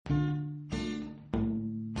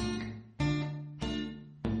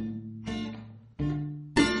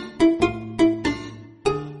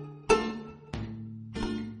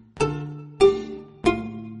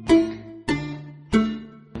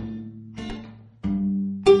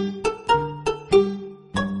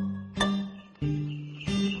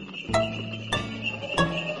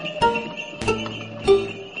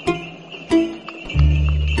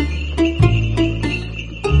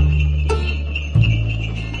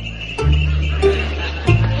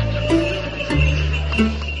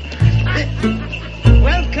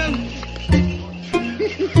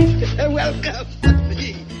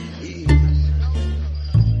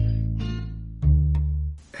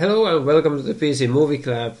welcome to the PC Movie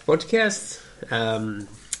Club podcast.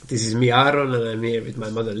 This is me, Aaron, and I'm here with my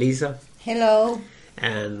mother, Lisa. Hello.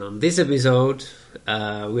 And on this episode,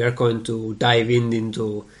 we are going to dive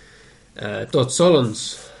into Todd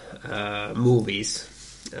Solondz movies.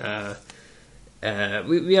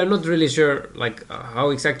 We are not really sure, like, how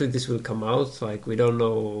exactly this will come out. Like, we don't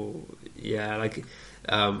know. Yeah, like,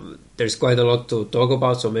 there's quite a lot to talk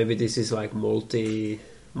about. So maybe this is like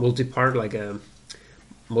multi-part, like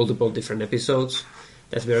multiple different episodes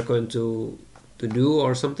that we are going to do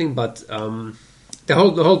or something. But the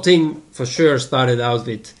whole thing for sure started out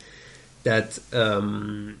with that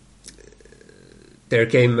there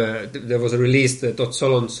was released Todd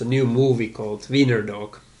Solondz new movie called Wiener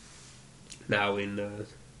Dog now in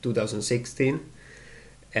 2016.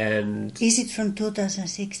 And is it from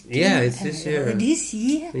 2016? Yeah, it's this year. This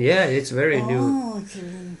year? Yeah, it's very new. Oh,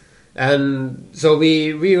 and so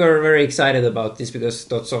we were very excited about this because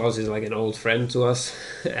Todd Solondz is like an old friend to us,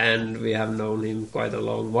 and we have known him quite a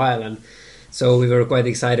long while, and so we were quite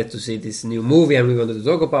excited to see this new movie, and we wanted to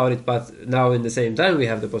talk about it. But now, in the same time, we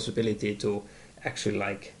have the possibility to actually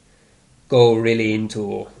like go really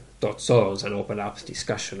into Todd Solondz and open up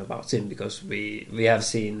discussion about him, because we have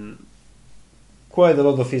seen quite a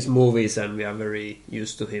lot of his movies and we are very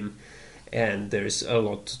used to him, and there's a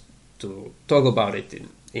lot to talk about it in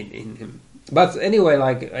him. But anyway,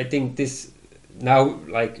 like, I think this now,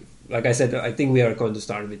 like I said, I think we are going to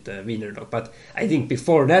start with the Wiener Dog, but I think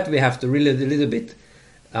before that we have to really a little bit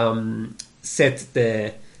set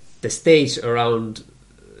the stage around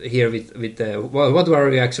here with the what are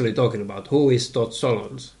we actually talking about? Who is Todd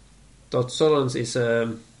Solondz? Todd Solondz is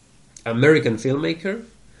an American filmmaker.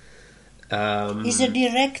 He's a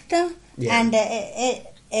director and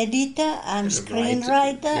editor and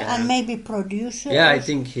screenwriter and maybe producer. Yeah, I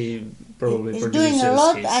think he probably he's produces. Doing a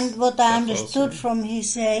lot, and what I understood from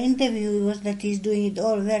his interview was that he's doing it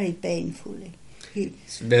all very painfully.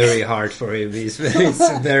 It's very hard for him. It's very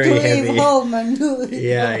to heavy. leave home and do it.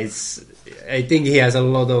 Yeah, I think he has a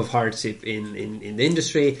lot of hardship in the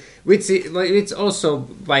industry, which it's also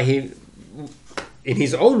by him, in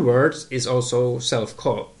his own words, is also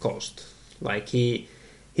self-caused. Like he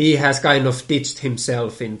has kind of ditched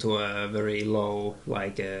himself into a very low,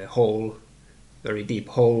 like a hole, very deep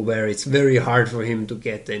hole, where it's very hard for him to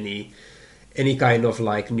get any kind of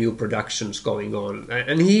like new productions going on.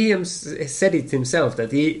 And he said it himself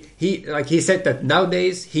that he said that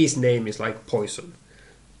nowadays his name is like poison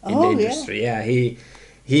in the industry. Yeah, he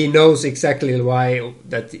knows exactly why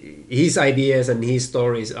that his ideas and his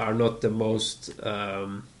stories are not the most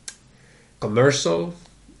commercial.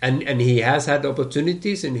 And he has had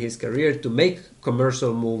opportunities in his career to make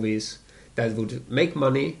commercial movies that would make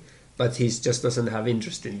money, but he just doesn't have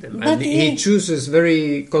interest in them. And he chooses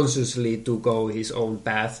very consciously to go his own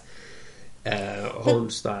path, own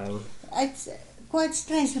style. It's quite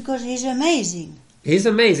strange because he's amazing. He's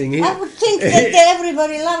amazing. I would think that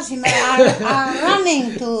everybody loves him and are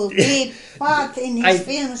running to be part in his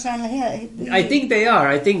films. And I think they are.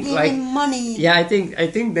 I think give like him money. Yeah, I think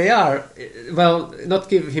they are. Well, not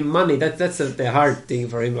give him money. That's the hard thing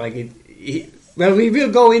for him. Like well, we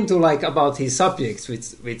will go into like about his subjects,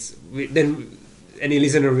 which then any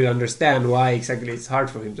listener will understand why exactly it's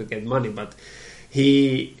hard for him to get money. But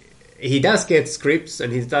he does get scripts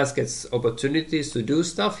and he does get opportunities to do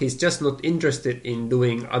stuff. He's just not interested in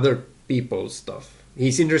doing other people's stuff.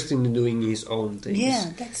 He's interested in doing his own things. Yeah,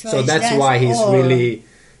 that's why. So that's why he's really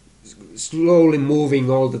slowly moving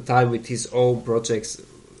all the time with his own projects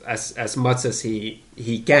as much as he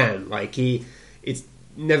can. Like it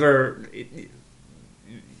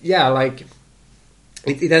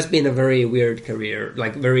has been a very weird career,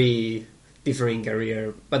 like very differing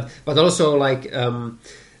career, but also like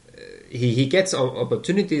he gets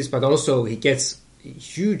opportunities, but also he gets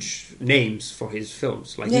huge names for his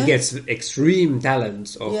films. Like he gets extreme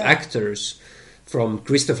talents of actors, from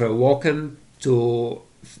Christopher Walken to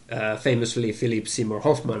famously Philip Seymour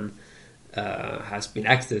Hoffman has been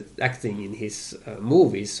acting in his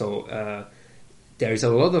movies. So there is a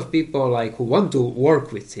lot of people like who want to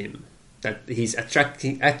work with him, that he's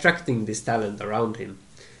attracting this talent around him.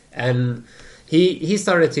 And he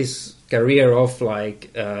started his career off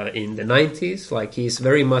like in the 90s. Like he's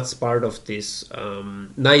very much part of this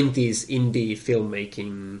 90s indie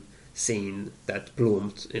filmmaking scene that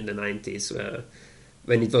bloomed in the 90s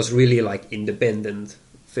when it was really like independent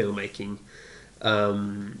filmmaking.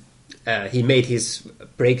 He made his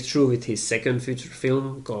breakthrough with his second feature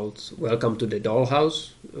film called Welcome to the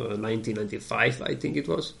Dollhouse, 1995, I think it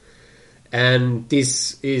was. And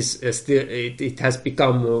this is still it has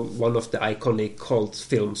become one of the iconic cult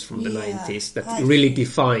films from the 90s that really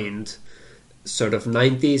defined sort of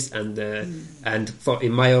 90s, and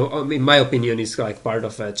in my opinion is like part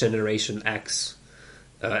of a Generation X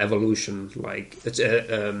evolution, like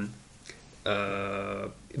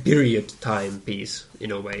period time piece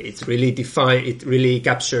in a way. It's really it really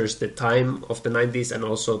captures the time of the 90s and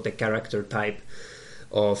also the character type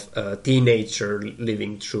of a teenager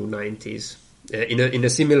living through 90s in a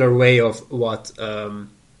similar way of what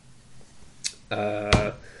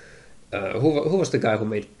who was the guy who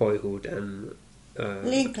made Boyhood and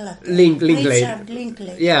Linklater. Richard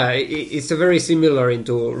Linklater. Yeah, it's a very similar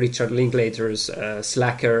into Richard Linklater's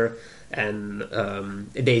Slacker and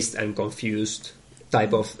Dazed and Confused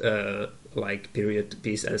type of like period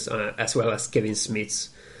piece, as well as Kevin Smith's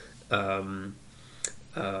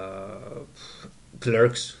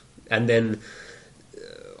Clerks, and then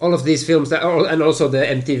all of these films and also the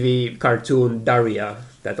MTV cartoon Daria.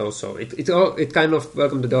 That also it kind of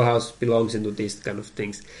Welcome to the Dollhouse belongs into these kind of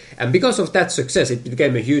things, and because of that success, it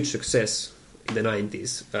became a huge success in the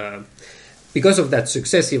 90s. Because of that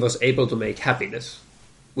success, he was able to make Happiness,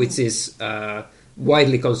 which is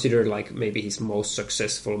widely considered like maybe his most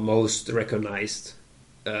successful, most recognized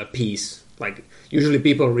piece. Like usually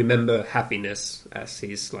people remember Happiness as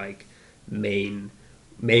his like main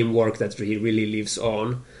work that he really lives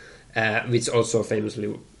on, which also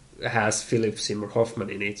famously has Philip Seymour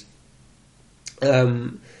Hoffman in it,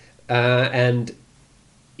 and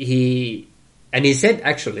he said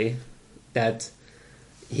actually that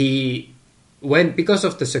he went because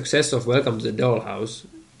of the success of Welcome to the Dollhouse,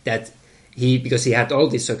 because he had all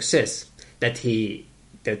this success that he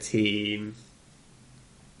because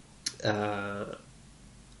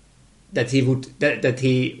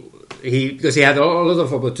he had a lot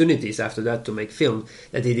of opportunities after that to make film,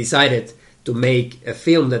 that he decided to make a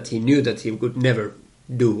film that he knew that he could never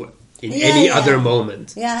do in any other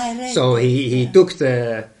moment. Yeah, I read so he took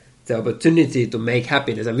the opportunity to make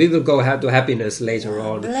Happiness, and we will go to Happiness later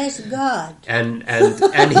on. Bless God. And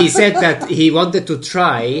he said that he wanted to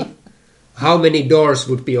try how many doors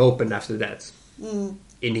would be open after that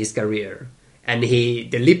in his career, and he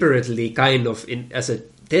deliberately kind of as a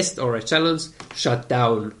test or a challenge shut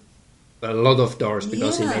down a lot of doors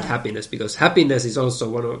because he made Happiness, because Happiness is also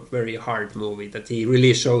one of very hard movie that he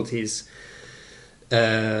really showed his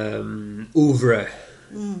oeuvre,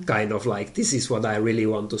 kind of like, this is what I really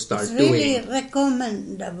want to start doing. It's really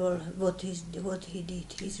recommendable what he did.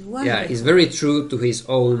 He's wonderful. Yeah, he's very true to his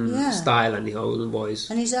own style and his own voice.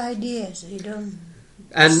 And his ideas, he don't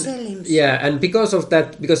sell himself. Yeah, and because of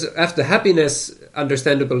that, because after Happiness,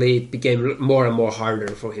 understandably, it became more and more harder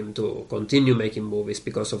for him to continue making movies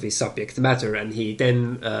because of his subject matter, and he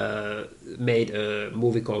then made a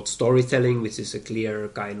movie called Storytelling, which is a clear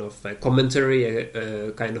kind of a commentary,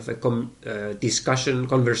 kind of a discussion,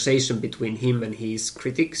 conversation between him and his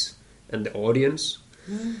critics and the audience.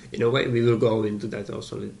 In a way, we will go into that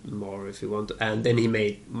also a little more if you want to. And then he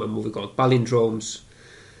made a movie called Palindromes,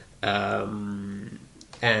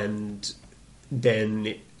 and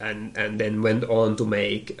then went on to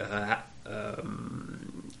make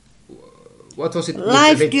what was it?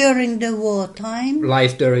 Life During the Wartime.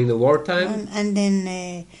 Life During the Wartime. And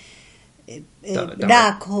then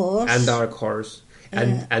Dark Horse. And Dark Horse.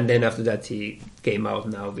 And then after that he came out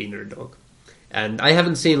now Wiener Dog. And I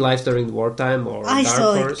haven't seen Life During the Wartime or I Dark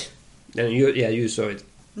saw Horse. It. And you saw it.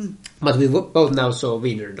 But we both now saw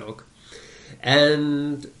Wiener Dog.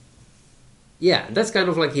 And yeah, that's kind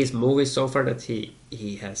of like his movies so far that he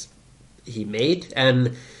made.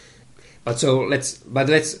 But let's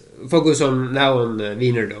focus on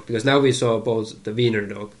Wiener Dog, because now we saw both the Wiener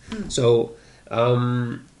Dog. So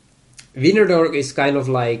Wiener Dog is kind of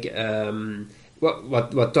like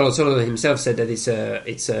what Tolstoy himself said, that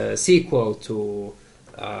it's a sequel to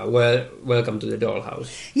Welcome to the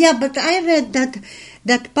Dollhouse. Yeah, but I read that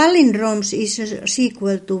Palindromes is a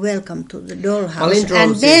sequel to Welcome to the Dollhouse, Palindromes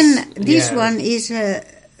and then this one is a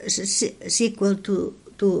sequel to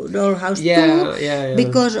Dollhouse 2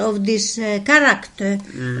 because of this character,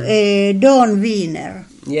 Dawn Wiener.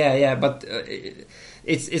 Yeah, but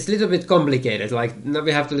it's a little bit complicated. Like, now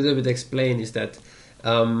we have to a little bit explain is that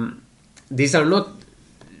these are not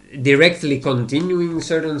directly continuing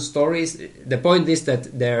certain stories. The point is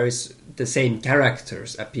that there is the same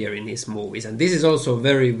characters appear in his movies, and this is also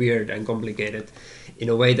very weird and complicated in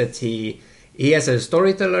a way that he as a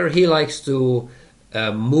storyteller, he likes to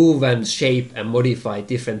move and shape and modify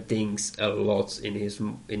different things a lot in his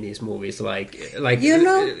movies. Like I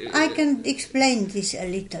can explain this a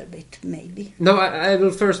little bit, maybe. No, I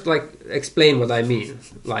will first explain what I mean.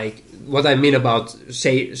 Like what I mean about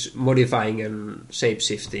modifying and shape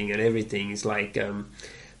shifting and everything is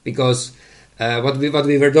because what we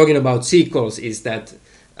were talking about sequels is that.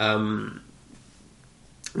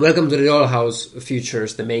 Welcome to the Dollhouse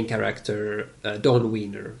features the main character Dawn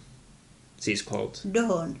Wiener. She's called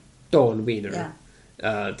Dawn Wiener,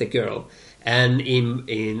 the girl, and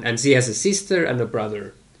and she has a sister and a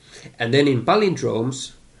brother. And then in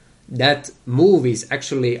Palindromes, that movie is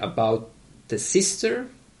actually about the sister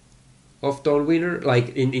of Dawn Wiener.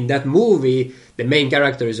 Like in that movie, the main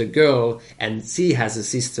character is a girl, and she has a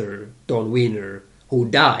sister, Dawn Wiener, who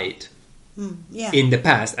died. In the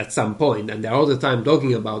past at some point, and they're all the time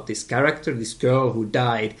talking about this character, this girl who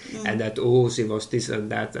died, and that she was this and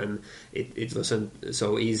that, and it wasn't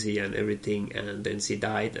so easy and everything, and then she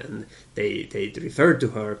died, and they referred to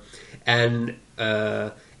her, and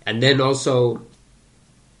then also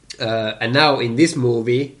and now in this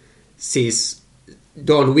movie,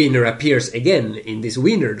 Dawn Wiener appears again in this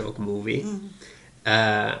Wiener Dog movie,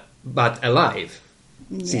 but alive.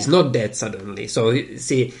 She's not dead suddenly,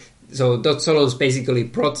 So Todd Solondz basically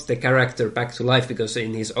brought the character back to life because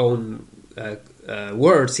in his own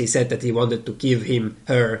words he said that he wanted to give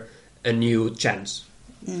her a new chance.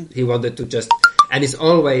 He wanted to and it's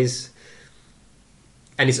always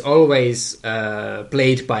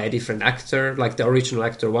played by a different actor. Like the original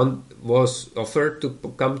actor was offered to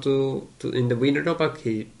come to in the Wiener Dog,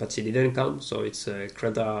 but she didn't come. So it's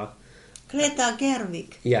Greta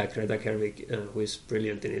Gerwig. Yeah, Greta Gerwig, who is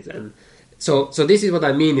brilliant in it. And So this is what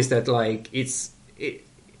I mean is that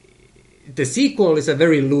the sequel is a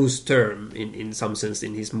very loose term in some sense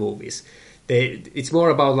in his movies. It's more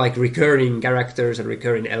about recurring characters and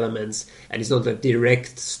recurring elements, and it's not a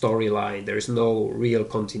direct storyline. There is no real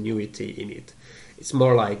continuity in it. It's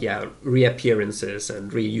more reappearances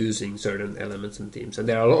and reusing certain elements and themes. And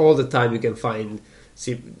there are all the time you can find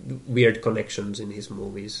weird connections in his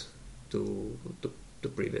movies to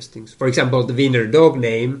previous things. For example, the Wiener Dog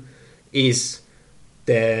name is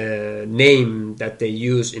the name that they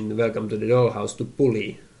use in Welcome to the Dollhouse to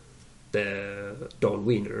bully the Dawn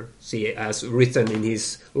Wiener. She has written in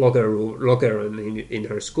his locker in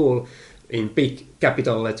her school in big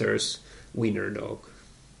capital letters Wiener Dog.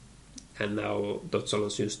 And now Todd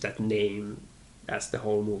Solondz used that name as the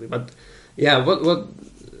whole movie. But yeah,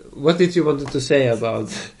 what did you want to say about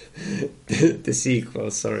the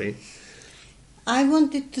sequel? Sorry. I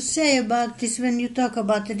wanted to say about this when you talk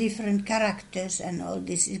about the different characters and all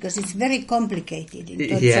this, because it's very complicated in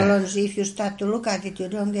Todd Solondz. If you start to look at it, you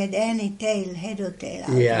don't get any head or tail out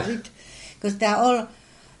of it. Because they are all,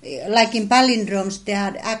 like in Palindromes, they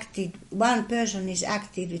are acted, one person is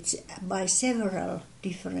acted by several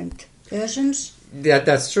different persons. Yeah,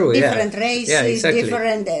 that's true. Different races, exactly.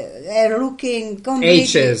 Different looking, completely.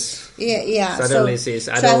 Ages. Yeah. Suddenly she's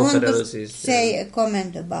adult, I want suddenly to say a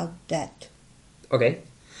comment about that. Okay.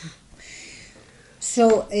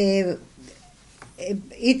 So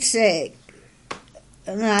it's I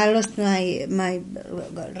lost my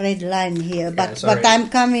red line here, but I'm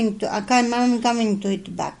coming to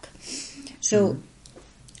it back. So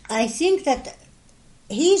I think that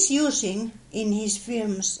he's using in his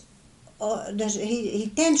films.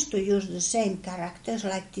 He tends to use the same characters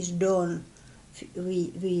like this Dawn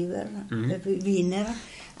Wiener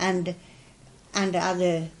and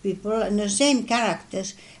other people, and the same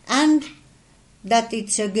characters, and that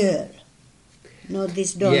it's a girl, not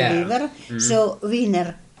this Dawn Wiener. So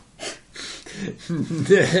Wiener.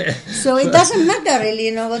 So it doesn't matter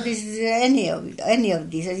really, what is any of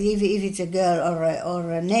these, if it's a girl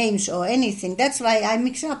or names or anything. That's why I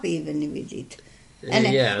mix up even with it.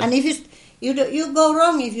 And if you go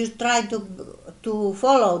wrong if you try to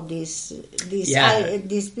follow these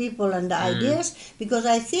people and the ideas, because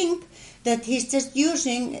I think that he's just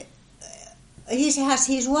using, he has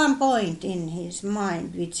his one point in his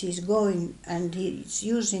mind which he's going, and he's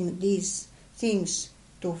using these things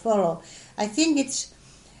to follow. I think it's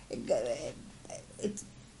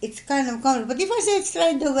kind of common, but if I say it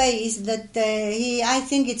straight away, is that I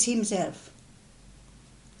think it's himself.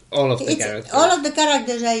 All of the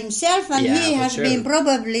characters are himself, and he has been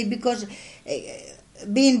probably because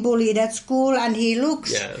being bullied at school, and he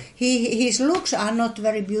looks his looks are not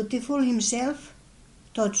very beautiful himself,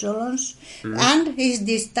 Todd Solondz, and he's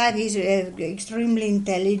this type. He's extremely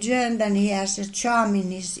intelligent, and he has a charm in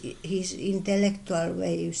his intellectual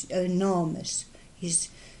way. He's enormous. He's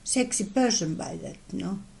sexy person by that,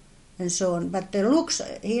 and so on. But the looks,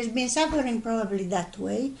 he has been suffering probably that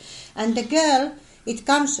way. And the girl, it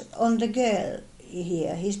comes on the girl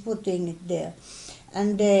here. He's putting it there.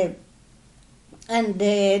 And the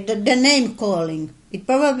name calling, it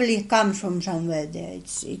probably comes from somewhere there.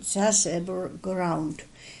 It has a ground.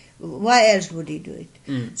 Why else would he do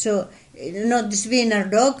it? So, this Wiener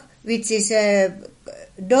dog, which is a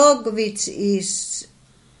dog which is...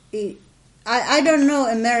 I don't know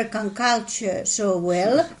American culture so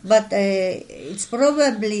well, but it's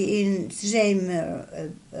probably in the same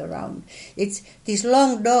around. It's this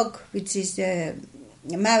long dog, which is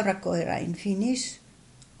mäyräkoira in Finnish.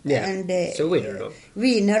 Yeah, and it's a Wiener dog.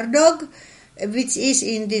 Wiener dog, which is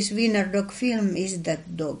in this Wiener dog film, is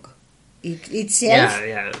that dog itself.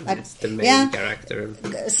 Yeah, it's the main character.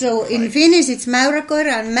 So in Finnish it's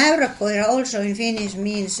mäyräkoira, and mäyräkoira also in Finnish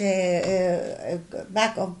means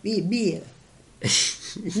back of beer.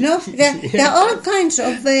 No, there are all kinds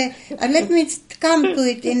of. Let me come to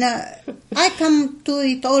it I come to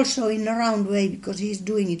it also in a round way, because he's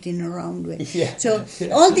doing it in a round way. Yeah. So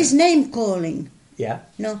all this name calling. Yeah.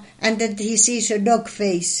 No, and that he sees a dog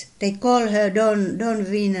face. They call her Don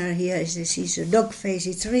Wiener here. He sees a dog face.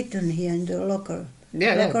 It's written here in the locker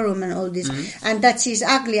room and all this. Mm-hmm. And that she's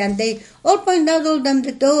ugly. And they all point out all them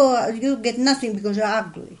that you get nothing because you're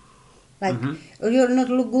ugly. Like you're not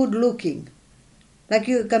good looking. Like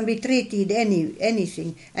you can be treated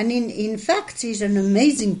anything. And in fact, she's an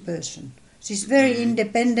amazing person. She's very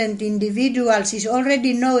independent individual. She's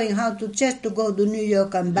already knowing how to go to New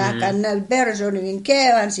York and back, and now parents don't even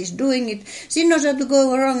care, and she's doing it. She knows how to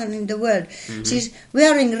go around in the world. She's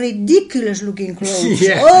wearing ridiculous-looking clothes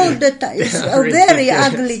all the time. It's very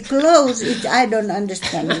ugly clothes. I don't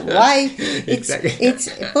understand why. It's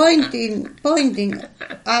pointing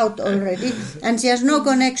out already, and she has no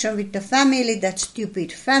connection with the family. That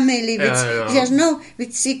stupid family.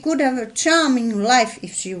 She could have a charming life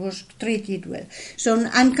if she was treated well. So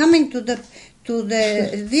I'm coming to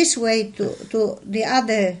this way to the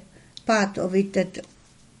other part of it. That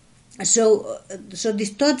so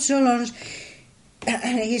this Todd Solondz,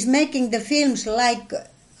 he's making the films like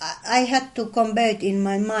I had to compare it in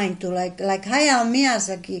my mind to like Hayao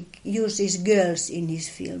Miyazaki uses girls in his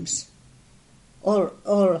films.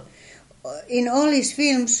 In all his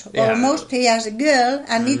films, almost he has a girl,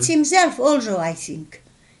 and it's himself also. I think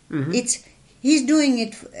he's doing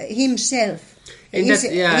it himself.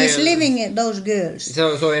 He's living those girls.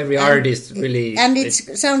 So every artist really... And it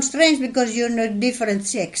sounds strange because you're not different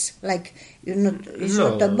sex. Like, it's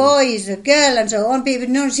not a boy, it's a girl, and so on. People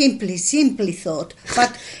not simply thought.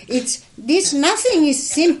 But nothing is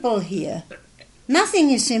simple here.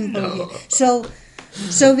 Nothing is simple here. So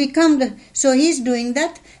he's doing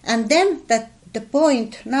that, and then the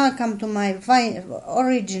point, now I come to my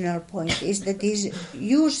original point, is that he's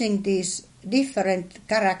using these different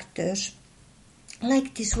characters,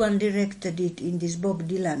 like this one director did in this Bob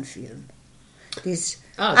Dylan film.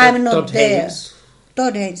 I'm Not There.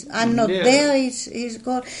 Todd Haynes. I'm Not There is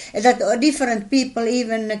called. That different people,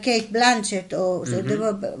 even Kate Blanchett, so there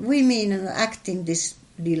were women acting this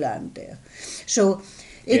Dylan there. So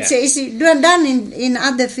it's done in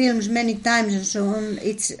other films many times and so on.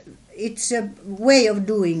 It's a way of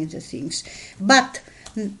doing the things. But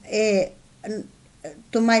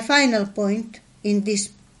to my final point in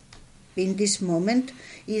this moment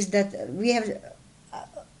is that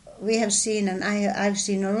we have seen, and I've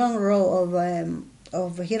seen a long row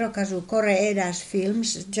of Hirokazu Koreeda's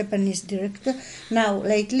films, Japanese director, now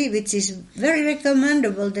lately, which is very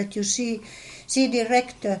recommendable that you see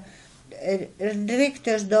directors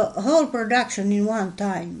the whole production in one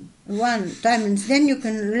time, and then you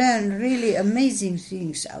can learn really amazing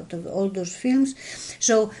things out of all those films.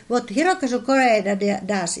 So what Hirokazu Koreeda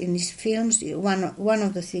does in his films, one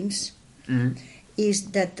of the things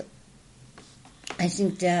is that I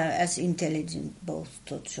think they are as intelligent, both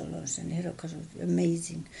Todd Solondz and Hirokazu,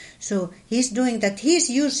 amazing. So he's doing that. He's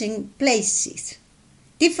using places,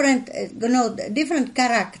 different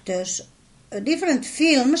characters, different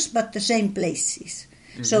films, but the same places.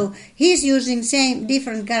 So he's using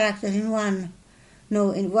different characters in one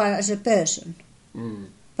as a person.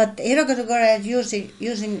 But Hirokazu Koreeda is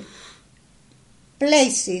using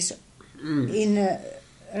places in a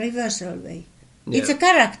reversal way. Yeah. It's a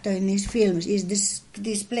character in his films, is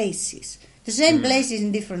these places. The same places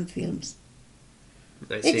in different films.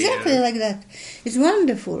 Exactly like that. It's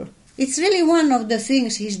wonderful. It's really one of the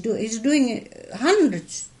things he's doing. He's doing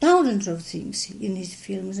hundreds, thousands of things in his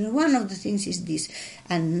films, and one of the things is this.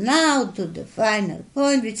 And now to the final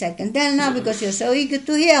point, which I can tell now because you're so eager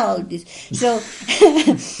to hear all this. So,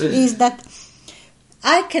 is that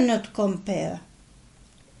I cannot compare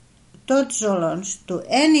Todd Solondz to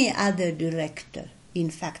any other director. In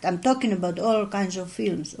fact, I'm talking about all kinds of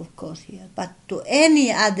films, of course, here, but to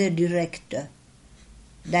any other director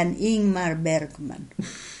than Ingmar Bergman.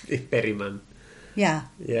 Bergman. Yeah.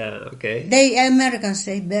 Yeah, okay. They Americans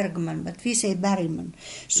say Bergman, but we say Bergman.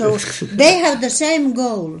 So they have the same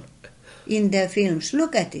goal in their films.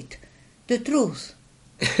 Look at it. The truth.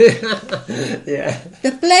 Yeah.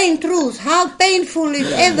 The plain truth, how painful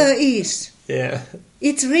it ever is. Yeah.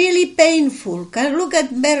 It's really painful. Look at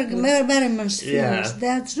Bergman's films.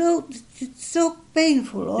 Yeah. It's so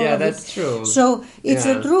painful. Yeah, that's true. So it's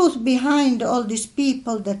the truth behind all these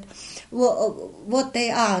people, that what they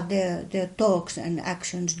are, their talks and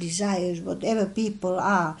actions, desires, whatever people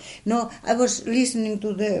are. No, I was listening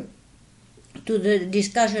to the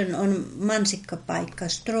discussion on Mansikkapaikka,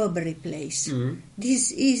 Strawberry Place.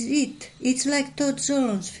 This is it. It's like Todd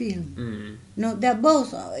Solondz film. No, they're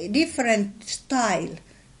both different style,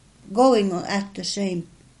 going on at the same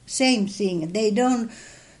thing. They don't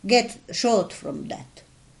get short from that.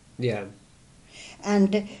 Yeah.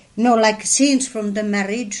 And like Scenes from the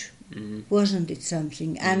Marriage, wasn't it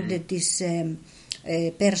something? And this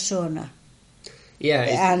Persona.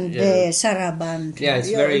 Yeah, and Saraband. Yeah,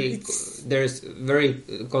 there's very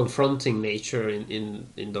confronting nature in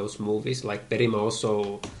those movies. Like Bergman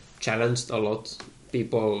also challenged a lot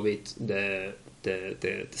people with the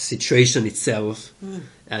situation itself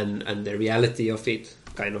and the reality of it.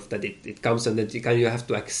 Kind of that it comes and that you have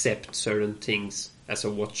to accept certain things as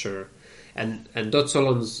a watcher. And Todd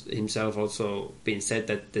Solondz himself also been said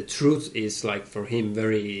that the truth is, like, for him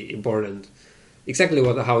very important. Exactly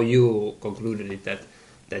how you concluded it,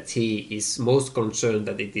 that he is most concerned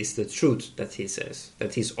that it is the truth that he says,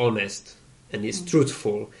 that he's honest and he's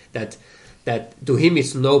truthful, that to him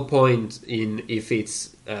it's no point in if it's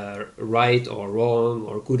right or wrong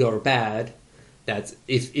or good or bad, that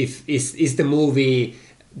if is the movie,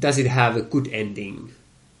 does it have a good ending,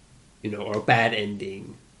 or a bad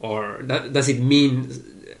ending, or does it mean...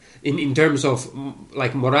 In terms of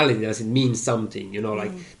like morality, does it mean something?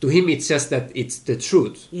 Like to him, it's just that it's the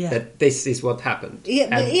truth, that this is what happened. Yeah,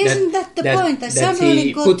 but isn't that the point? That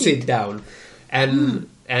he puts it down, and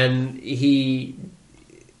he,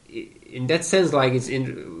 in that sense, like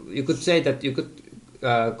you could say that you could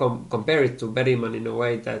compare it to Bergman in a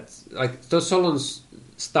way that, like, Todd Solondz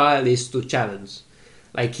style is to challenge,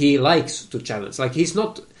 like he likes to challenge. Like he's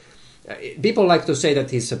not. People like to say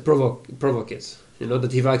that he's a provocateur.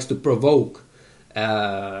 That he likes to provoke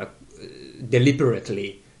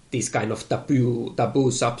deliberately these kind of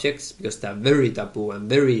taboo subjects, because they're very taboo and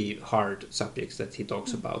very hard subjects that he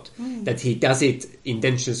talks about. That he does it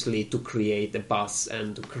intentionally to create a buzz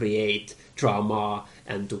and to create drama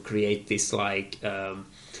and to create this like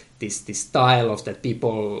this style of that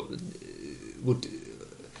people would...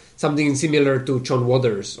 Something similar to John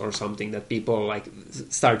Waters or something, that people like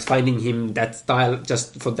start finding him that style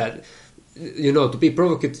just for that... to be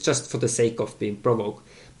provoked just for the sake of being provoked.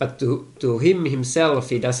 But to him himself,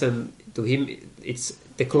 he doesn't... To him, it's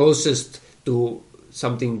the closest to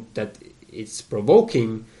something that it's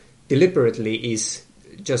provoking deliberately is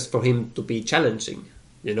just for him to be challenging.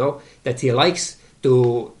 That he likes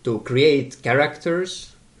to create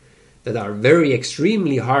characters that are very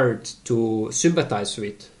extremely hard to sympathize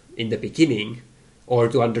with in the beginning, or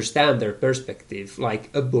to understand their perspective, like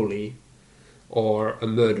a bully, or a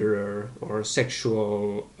murderer, or a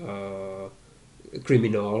sexual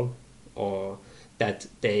criminal, or that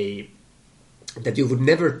you would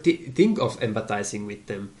never think of empathizing with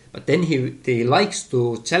them. But then he likes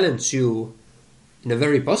to challenge you in a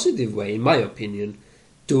very positive way, in my opinion,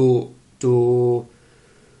 to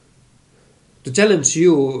challenge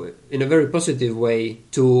you in a very positive way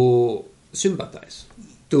to sympathize,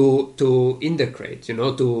 to integrate,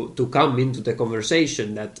 to come into the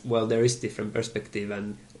conversation that, well, there is different perspective,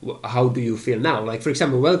 and how do you feel now? Like, for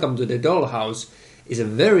example, Welcome to the Dollhouse is a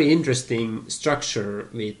very interesting structure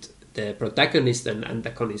with the protagonist and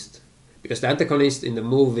antagonist, because the antagonist in the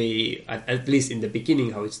movie, at least in the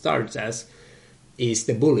beginning, how it starts as, is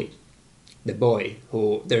the bully, the boy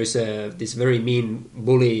who... There is this very mean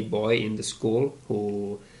bully boy in the school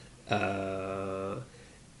who,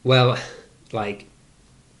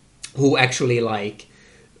 who actually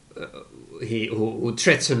who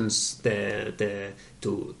threatens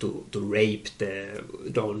to rape the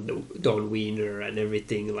Dawn Wiener and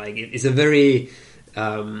everything. Like, it's a very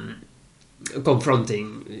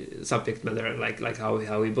confronting subject matter, like how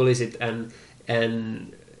he bullies it, and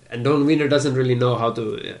Dawn Wiener doesn't really know how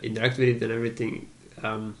to interact with it and everything,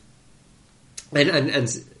 and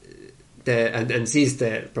sees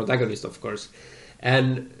the protagonist, of course.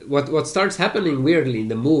 And what starts happening weirdly in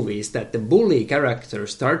the movie is that the bully character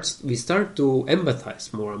we start to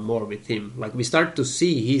empathize more and more with him. Like we start to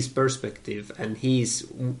see his perspective and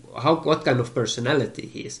what kind of personality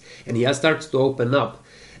he is. And he starts to open up.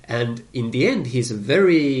 And in the end, he's a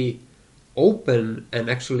very open and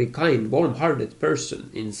actually kind, warm-hearted person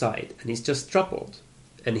inside. And he's just troubled.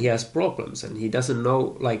 And he has problems. And he doesn't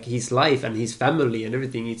know, like, his life and his family and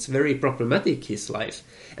everything. It's very problematic, his life.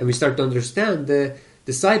 And we start to understand the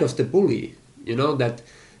side of the bully, that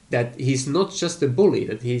he's not just a bully,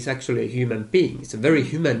 that he's actually a human being. It's a very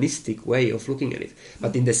humanistic way of looking at it.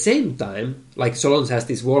 But in the same time, like Solons has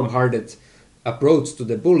this warm-hearted approach to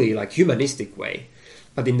the bully, like humanistic way.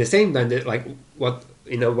 But in the same time, like what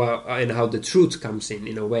and how the truth comes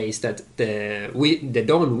in a way is that the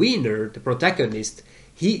Dawn Wiener, the protagonist,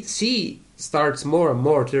 she starts more and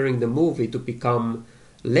more during the movie to become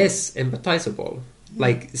less empathizable.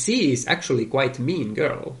 Like she is actually quite mean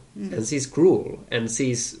girl, and she's cruel, and she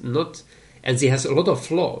has a lot of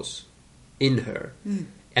flaws in her.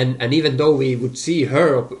 And even though we would see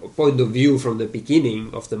her point of view from the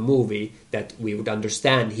beginning of the movie, that we would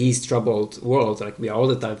understand his troubled world, like we are all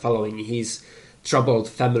the time following his troubled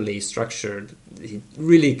family structure. He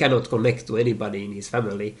really cannot connect to anybody in his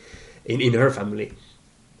family, in her family.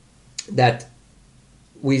 That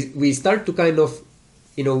we start to kind of,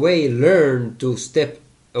 in a way, learn to step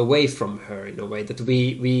away from her, in a way that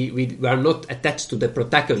we are not attached to the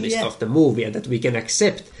protagonist of the movie, and that we can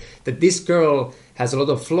accept that this girl has a lot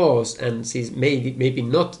of flaws and she's maybe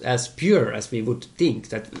not as pure as we would think.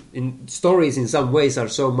 That in stories in some ways are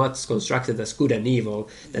so much constructed as good and evil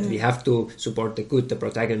that we have to support the good, the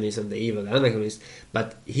protagonist, and the evil, the antagonist.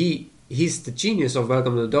 But he's the genius of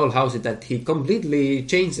Welcome to the Dollhouse, is that he completely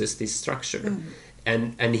changes this structure.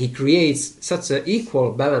 And he creates such an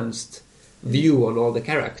equal, balanced view on all the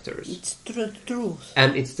characters. It's the truth.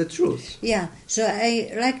 And it's the truth. Yeah. So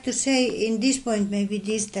I like to say in this point maybe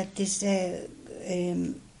this Dawn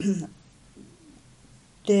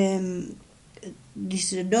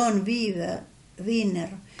Wiener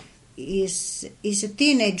is a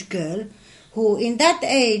teenage girl who, in that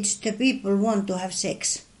age, the people want to have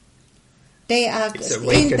sex. They are. It's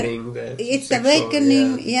awakening. It's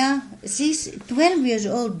awakening. Yeah. She's 12 years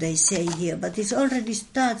old, they say here, but it already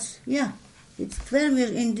starts. Yeah, it's 12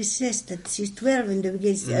 years in this says that she's 12 in the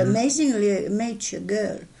beginning. It's amazingly mature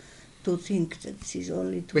girl to think that she's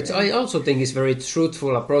only 12. Which I also think is very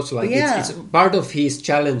truthful approach. Like it's part of his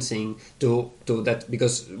challenging to that,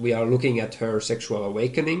 because we are looking at her sexual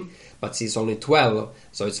awakening, but she's only 12,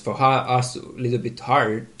 so it's for us a little bit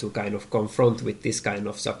hard to kind of confront with this kind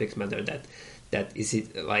of subject matter. That is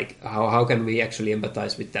it, like how can we actually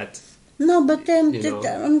empathize with that? No, but I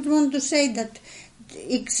want to say that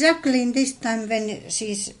exactly in this time when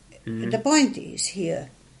she's the point is here,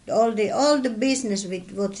 all the business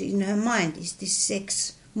with what's in her mind is this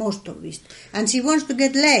sex, most of it, and she wants to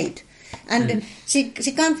get laid, and she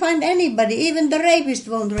can't find anybody. Even the rapist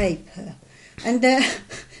won't rape her, and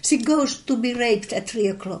she goes to be raped at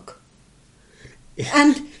 3:00,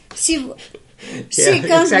 and she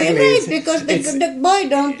can't be raped because the boy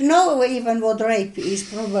don't know even what rape is,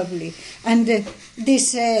 probably, and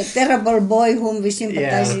this terrible boy whom we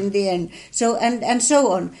sympathize in the end. So and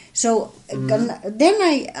so on. So then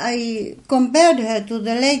I compared her to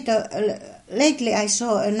the later. Lately, I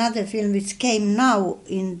saw another film which came now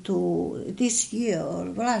into this year or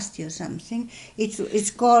last year something.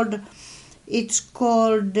 It's called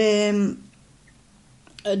the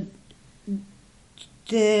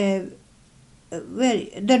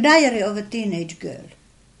Diary of a Teenage Girl.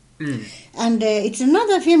 And it's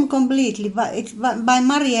another film completely, but it's by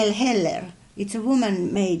Marielle Heller. It's a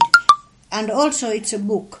woman made, and also it's a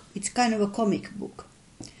book. It's kind of a comic book.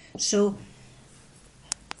 So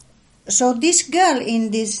this girl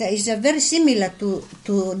in this is very similar to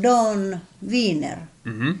Dawn Wiener.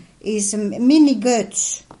 Is Minnie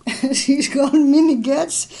Götz. She's called Minnie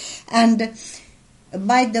Götz, and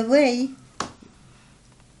by the way,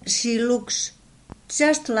 she looks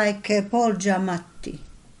just like Paul Giamatti.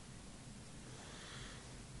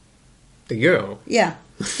 The girl? Yeah.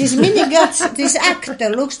 This Minnie Götz, this actor,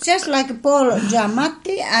 looks just like Paul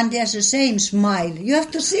Giamatti, and he has the same smile. You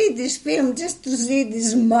have to see this film just to see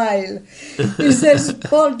this smile. It says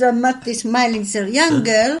Paul Giamatti smiling. It's a young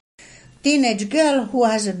girl, teenage girl who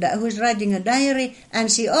is writing a diary, and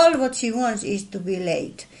all what she wants is to be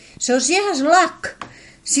laid. So she has luck.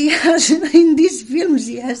 She has, in this film,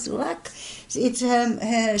 she has luck. It's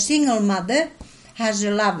her single mother has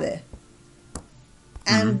a lover,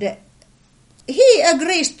 and he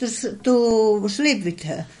agrees to sleep with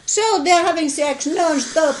her. So they're having sex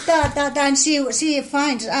non-stop, and she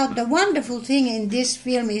finds out the wonderful thing in this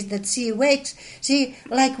film is that she wakes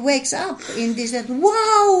up in this, that,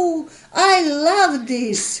 wow, I love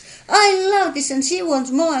this, and she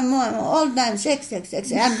wants more and more, all the time, sex,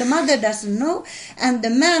 and the mother doesn't know, and the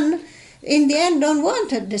man, in the end, don't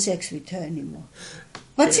want the sex with her anymore.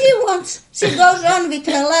 But she goes on with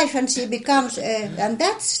her life, and she becomes, and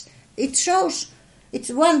it shows, it's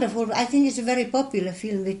wonderful. I think it's a very popular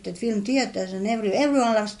film with the film theaters, and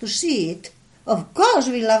everyone loves to see it. Of course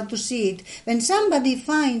we love to see it. When somebody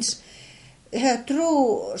finds her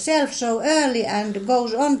true self so early and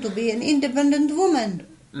goes on to be an independent woman.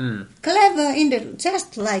 Clever,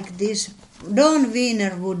 just like this Dawn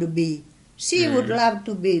Wiener would be. She would love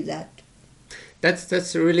to be that.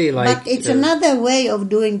 That's really like... But it's another way of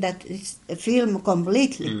doing that film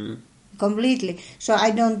completely. Completely. So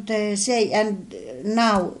I don't say, and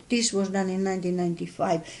now this was done in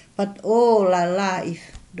 1995, but all our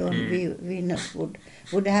life, Dawn Wiener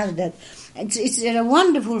would have that. It's a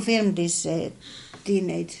wonderful film, this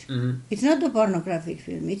teenage. It's not a pornographic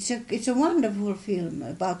film. It's a wonderful film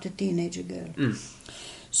about a teenage girl.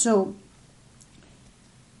 So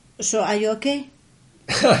are you okay?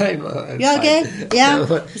 I'm you okay? Fine. Yeah. No,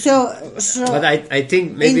 So. But I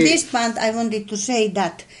think maybe in this part, I wanted to say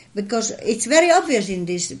that because it's very obvious in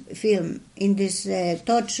this film, in this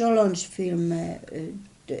Todd Solondz film,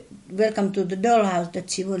 Welcome to the Dollhouse, that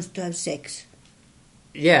she wants to have sex.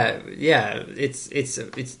 Yeah. It's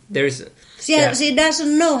there's. She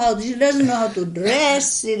doesn't know how. She doesn't know how to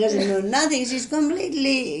dress. She doesn't know nothing. She's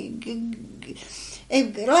completely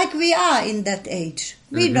like we are in that age.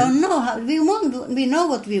 We don't know how we want. We know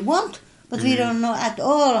what we want, but we don't know at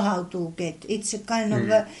all how to get. It's a kind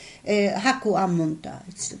of hakuammunta.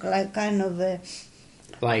 It's like kind of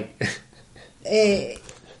like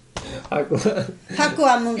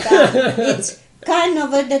hakuammunta. It's kind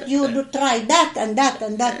of that you do try that and that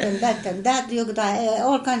and that and that and that. You try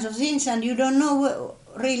all kinds of things, and you don't know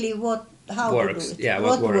really how works. to do it. Yeah,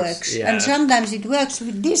 what works. Yeah. And sometimes it works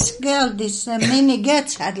with this girl. This Minnie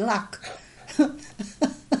Goetz had luck.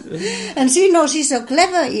 And she knows she's so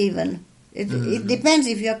clever even. It depends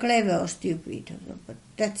if you're clever or stupid. But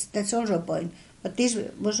that's also a point. But this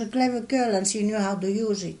was a clever girl, and she knew how to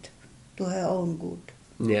use it to her own good.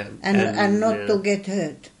 Yeah. And not to get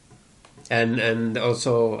hurt. And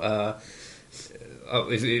also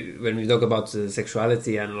when we talk about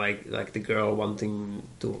sexuality and like the girl wanting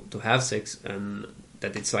to have sex, and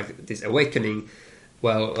that it's like this awakening,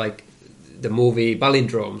 well, like the movie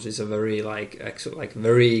Palindromes is a very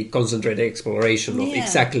very concentrated exploration of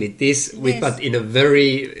exactly this, but in a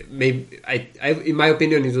very, maybe in my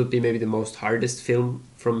opinion it would be maybe the most hardest film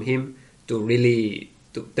from him to really.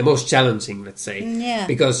 The most challenging, let's say,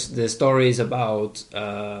 because the story is about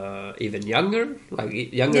even younger,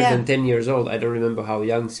 than 10 years old. I don't remember how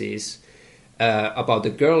young she is. About a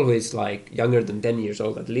girl who is like younger than 10 years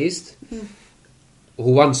old at least,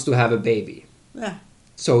 who wants to have a baby. Yeah.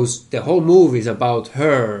 So the whole movie is about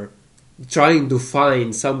her trying to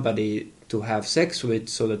find somebody to have sex with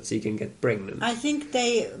so that she can get pregnant. I think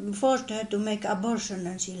they forced her to make abortion,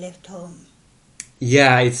 and she left home.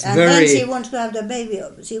 Yeah, it's and very... And then she wants to have the baby.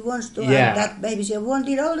 She wants to have that baby. She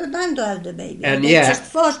wanted all the time to have the baby. And they just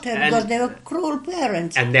forced her because they were cruel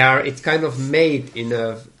parents. And it's kind of made in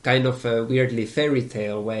a kind of a weirdly fairy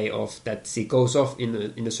tale way of that she goes off in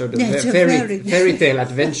a sort of fairy tale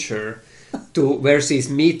adventure to where she's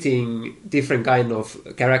meeting different kind of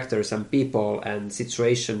characters and people and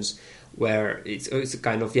situations where it's a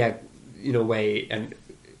kind of, in a way, and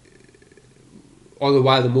all the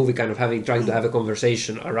while the movie kind of trying to have a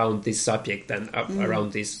conversation around this subject and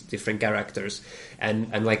around these different characters.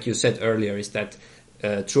 And like you said earlier, is that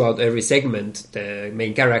throughout every segment, the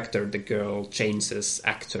main character, the girl, changes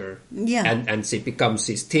actor. Yeah. And she becomes,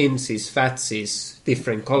 she's thin, she's fat, she's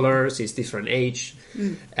different color, she's different age.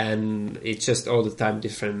 And it's just all the time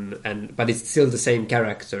different, but it's still the same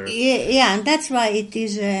character. Yeah, and that's why it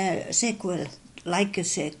is a sequel. Like a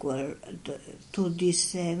sequel to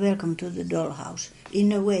this Welcome to the Dollhouse,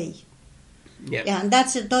 in a way. Yeah, and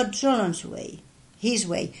that's Todd Solondz way, his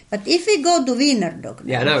way. But if we go to Wiener Dog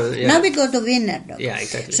now we go to Wiener Dog. Yeah,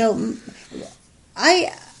 exactly. So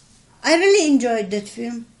I really enjoyed that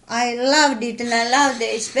film. I loved it, and I loved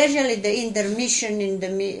especially the intermission in the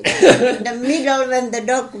middle when the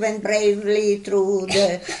dog went bravely through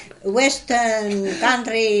the western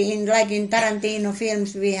country, like in Tarantino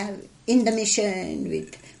films we have intermission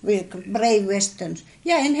with brave westerns.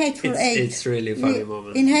 Yeah, in Hateful Eight. It's really a funny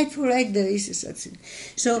moment. In Hateful Eight there is such thing.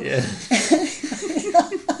 So,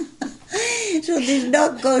 So this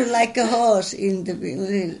dog goes like a horse in the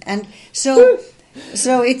and so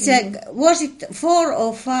it's was it 4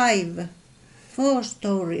 or 5?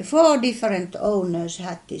 4 different owners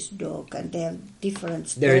had this dog, and they have different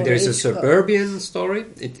stories. There's a suburban story.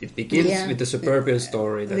 It begins with the suburban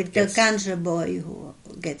story with the cancer boy who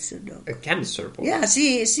gets a dog. A cancer boy. Yeah,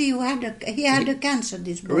 see, he had a cancer.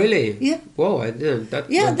 This boy. Really? Yeah. Whoa, I didn't. That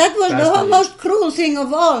was the most cruel thing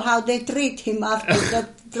of all. How they treat him after that,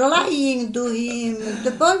 lying to him.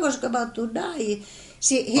 The boy was about to die.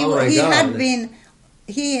 See, he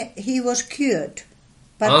was cured.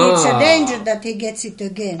 But it's a danger that he gets it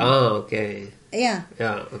again. Okay. Yeah.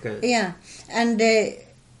 Yeah, okay. Yeah. And they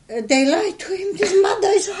lied to him. This mother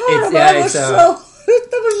is horrible. I was so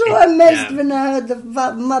amazed when I heard the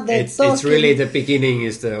mother talking. It's really the beginning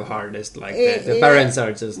is the hardest. Like the parents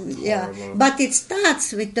are just horrible. But it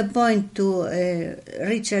starts with the point to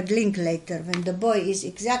Richard Linklater when the boy is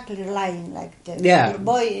exactly lying like the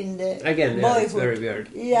boy in the again. Yeah, it's very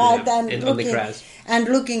weird. Yeah, on the grass and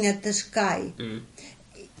looking at the sky. Mm.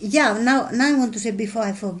 Yeah, now I want to say before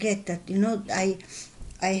I forget that,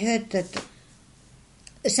 I heard that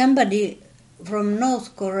somebody from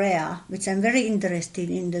North Korea, which I'm very interested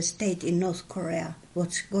in the state in North Korea,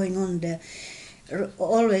 what's going on there,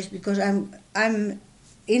 always because I'm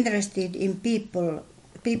interested in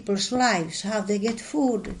people's lives, how they get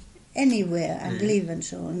food anywhere and live and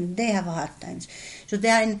so on. They have hard times. So they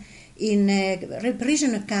are in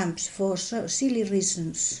prisoner camps for silly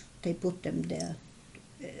reasons. They put them there.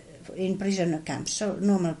 In prisoner camps, so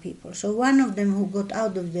normal people. So one of them who got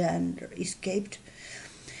out of there and escaped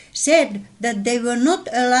said that they were not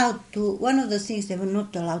allowed to, one of the things they were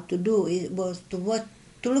not allowed to do was to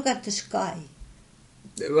look at the sky.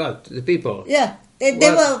 What? The people? Yeah.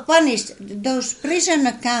 They were punished. Those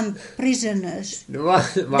prisoner camp prisoners.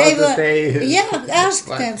 Ask them.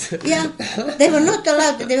 Yeah, they were not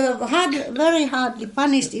allowed. They were very hardly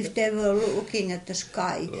punished if they were looking at the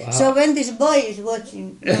sky. Wow. So when this boy is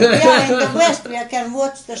watching, we are in the West. We can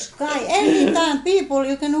watch the sky anytime. People,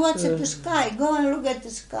 you can watch at the sky. Go and look at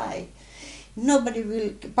the sky. Nobody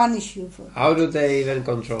will punish you for. How do they even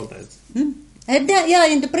control that? In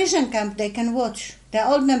the prison camp they can watch. There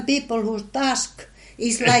are older people whose task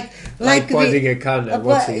is like pointing a gun and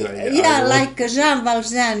watching. Like Jean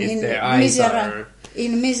Valjean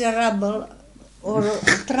in Miserable, or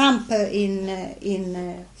Trump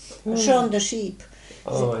in Shaun the Sheep.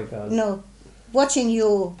 Oh my God! No, watching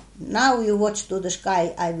you now. You watch to the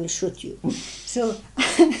sky. I will shoot you. So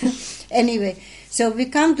anyway, so we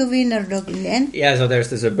come to Wiener Dog in the end. Yeah. So there's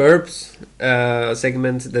the suburbs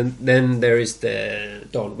segment. Then there is the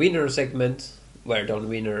Dawn Wiener segment where Dawn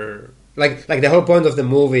Wiener. Like the whole point of the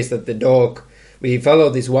movie is that the dog, we follow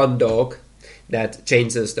this one dog that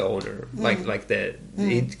changes the owner.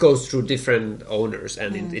 It goes through different owners,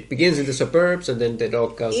 and it begins in the suburbs, and then the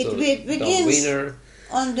dog goes to Dawn Wiener.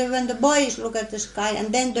 When the boys look at the sky,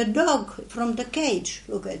 and then the dog from the cage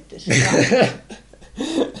look at the sky.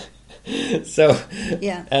 So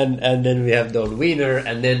and then we have Dawn Wiener,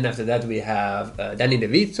 and then after that we have Danny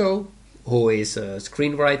DeVito, who is a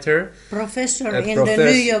screenwriter. Professor in the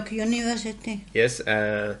New York University. Yes,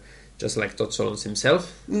 just like Todd Solondz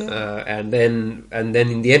himself. And then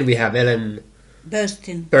in the end we have Ellen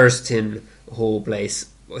Burstyn, who plays...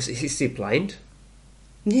 Is he blind?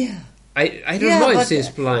 Yeah. I don't know if she's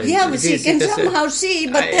blind. Yeah, but she can somehow see,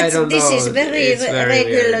 but this is very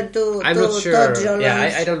regular to Todd Solondz.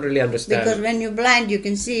 Yeah, I don't really understand. Because when you're blind you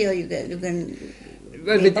can see, or you can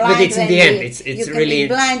but it's in the end. It's you really can be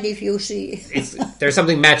blind if you see. There's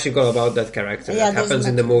something magical about that character that happens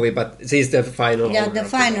in the movie, but she's the final. Yeah, the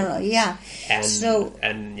final. Yeah. And so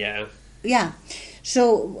Yeah,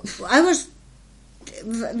 so I was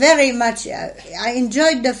very much. I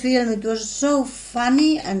enjoyed the film. It was so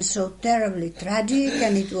funny and so terribly tragic,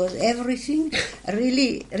 and it was everything.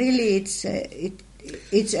 Really,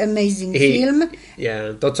 it's amazing film.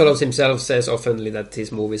 Yeah, Todd Solondz himself says oftenly that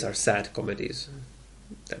his movies are sad comedies.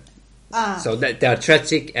 So that they are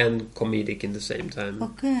tragic and comedic in the same time.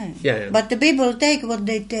 Okay. Yeah. But the people take what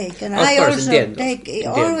they take, and I also take.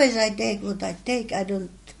 Always I take what I take. I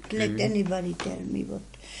don't let anybody tell me what.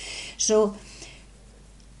 So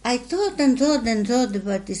I thought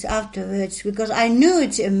about this afterwards, because I knew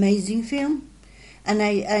it's an amazing film, and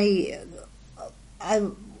I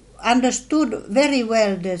understood very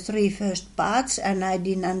well the 3 first parts, and I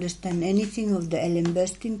didn't understand anything of the Ellen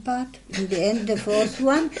Burstyn part. In the end, the 4th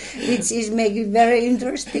one, which is making it very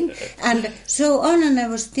interesting, and so on. And I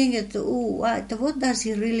was thinking, what does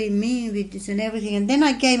he really mean with this and everything? And then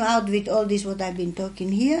I came out with all this what I've been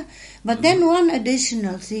talking here. But then one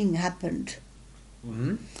additional thing happened,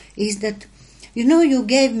 is that You know, you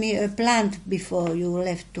gave me a plant before you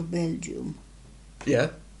left to Belgium.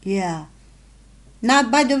 Yeah. Yeah. Now,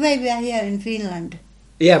 by the way, we are here in Finland.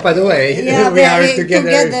 Yeah, by the way, yeah, we are together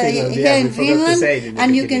in Finland. Here in Finland,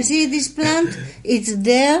 and you can see this plant. It's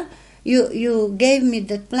there. You gave me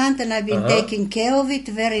that plant, and I've been taking care of it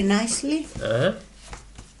very nicely.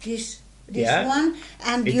 This one,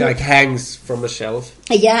 and it like hangs from a shelf.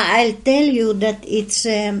 Yeah, I'll tell you that it's.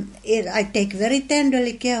 I take very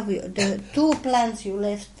tenderly care of you. The two plants you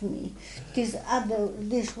left me. This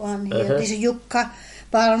one here, this yucca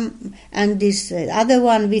palm, and this other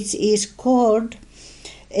one which is called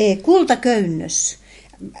kultaköynnös.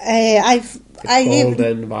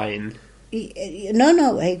 Golden vine.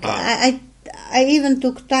 No. I even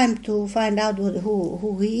took time to find out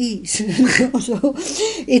who he is. So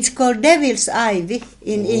it's called devil's ivy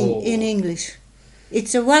in English.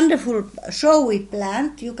 It's a wonderful showy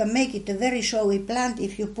plant. You can make it a very showy plant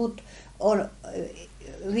if you put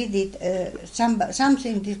with it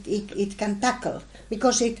something that it can tackle,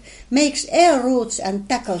 because it makes air roots and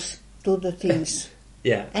tackles to the things.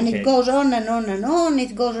 Yeah, and it goes on and on and on.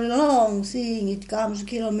 It goes a long thing. It comes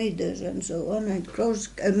kilometers and so on. And it grows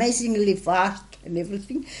amazingly fast and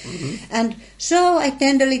everything. And so I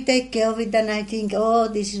tenderly take care of it, and I think, oh,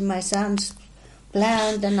 this is my son's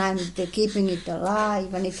plant, and I'm keeping it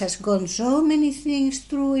alive. And it has gone so many things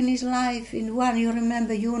through in his life. In one, you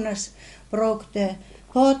remember, Jonas broke the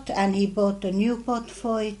pot, and he bought a new pot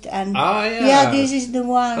for it, and this is the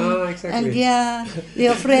one, exactly. and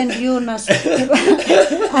your friend Jonas,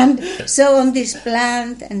 and so on this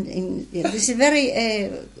plant, and this is a very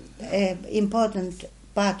important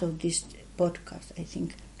part of this podcast, I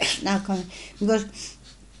think. Now, because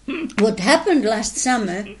what happened last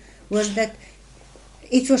summer was that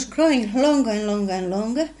it was growing longer and longer and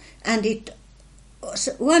longer, and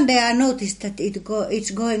one day I noticed that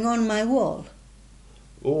it's going on my wall.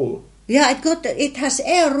 Oh. Yeah, it has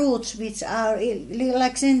air roots which are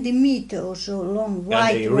like centimeter or so long,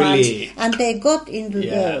 white ones, and they got into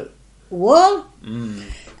the wall.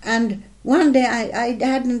 And one day I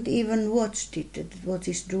hadn't even watched it, what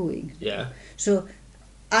it's doing. Yeah. So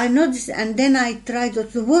I noticed, and then I tried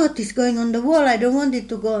to, what is going on the wall? I don't want it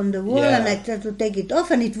to go on the wall, and I tried to take it off,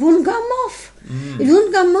 and it wouldn't come off. It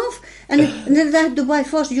wouldn't come off, and then I had to by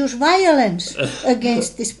force use violence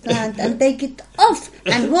against this plant and take it off.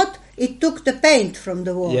 And what? It took the paint from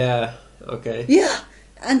the wall. Yeah, okay. Yeah,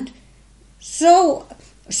 and so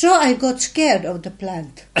I got scared of the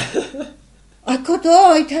plant. I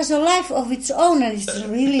thought, it has a life of its own, and it's a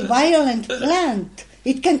really violent plant.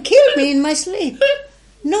 It can kill me in my sleep.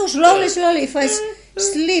 No, slowly, if I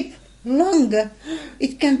sleep longer,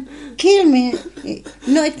 it can kill me.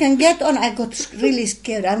 No, it can get on. I got really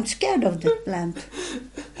scared. I'm scared of that plant.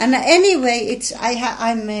 And anyway,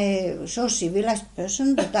 I'm a so civilized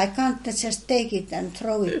person that I can't just take it and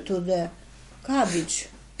throw it to the garbage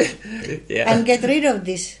and get rid of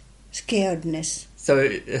this scaredness.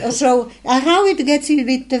 So how it gets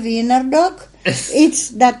with the Wiener dog, it's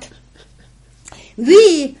that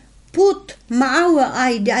we put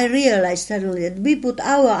I realized suddenly that we put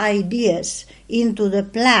our ideas into the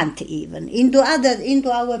plant, even into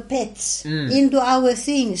our pets, into our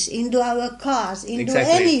things, into our cars, into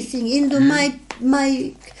anything, into my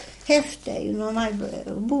hefte, my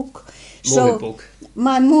book.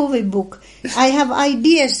 My movie book. I have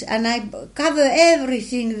ideas, and I cover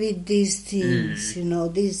everything with these things.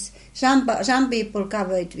 These. Some people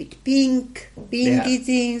cover it with pinky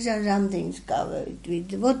things, and some things cover it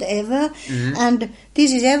with whatever. And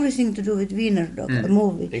this is everything to do with Wiener Dog, a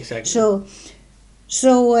movie. Exactly. So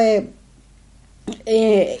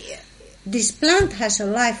this plant has a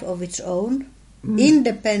life of its own,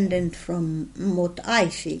 independent from what I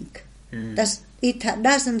think. It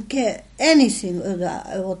doesn't care anything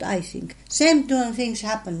about what I think. Same things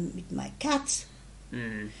happen with my cats,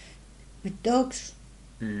 with dogs,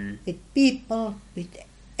 with people, with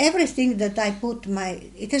everything that I put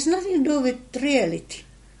it has nothing to do with reality.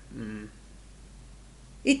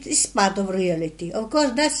 It is part of reality. Of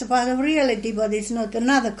course, that's a part of reality, but it's not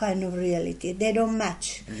another kind of reality. They don't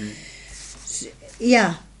match.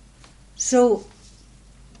 So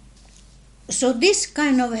this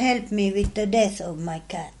kind of helped me with the death of my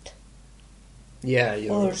cat. Yeah,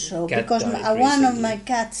 also cat because died one of recently. my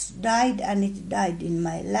cats died, and it died in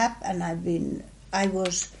my lap, and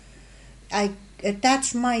I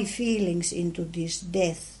attached my feelings into this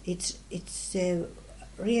death. It's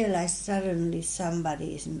realized suddenly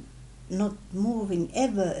somebody is not moving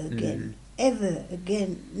ever again,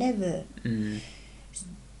 never.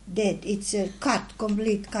 dead. It's a cut,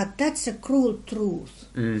 complete cut. That's a cruel truth.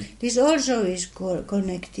 This also is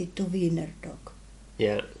connected to Wiener Dog.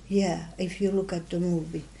 Yeah. Yeah, if you look at the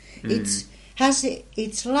movie. It's has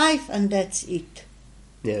its life and that's it.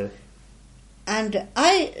 Yeah. And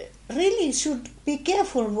I really should be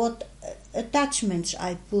careful what attachments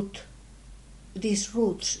I put these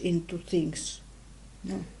roots into things.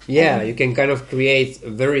 No. Yeah, you can kind of create a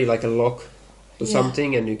very like a lock to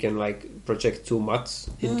something, and you can like project too much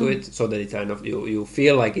into it, so that it kind of you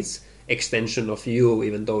feel like it's extension of you,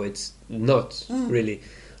 even though it's not really.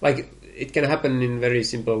 Like it can happen in very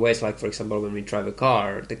simple ways. Like for example, when we drive a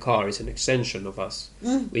car, the car is an extension of us.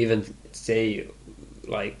 We even say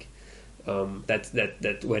like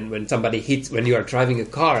that when somebody hits, when you are driving a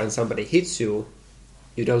car and somebody hits you,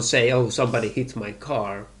 you don't say, "Oh, somebody hit my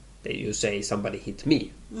car." You say, "Somebody hit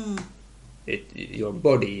me." Your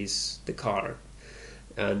body is the car,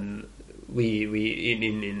 and we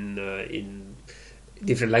in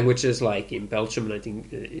different languages, like in Belgium, and I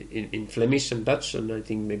think in Flemish and Dutch, and I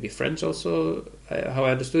think maybe French also. How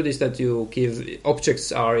I understood is that you give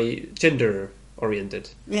objects are gender oriented.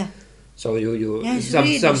 Yeah. So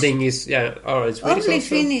something is it's Swedish only also.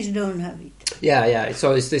 Finnish don't have it. Yeah.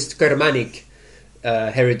 So it's this Germanic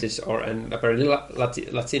heritage, and apparently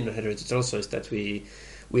Latin heritage also, is that we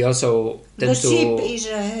also tend the sheep is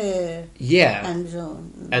a her. Yeah. And so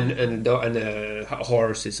on. And a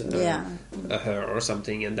horse is a her or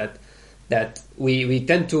something, and that we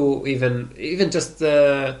tend to even just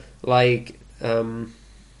like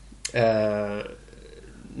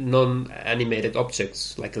non-animated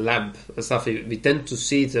objects like a lamp and stuff, we tend to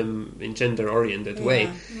see them in gender-oriented way,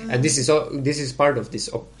 and this is part of this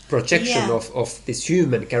projection of this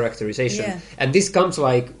human characterization, and this comes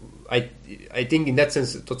like I think in that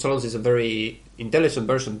sense Todd Solondz is a very intelligent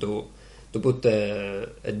person to put a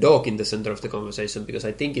dog in the center of the conversation, because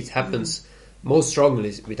I think it happens most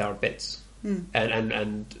strongly with our pets,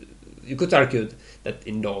 and you could argue that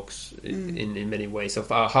in dogs in many ways of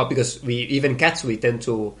how, because even cats we tend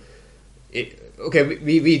to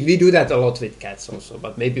we do that a lot with cats also,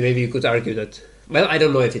 but maybe you could argue that, well, I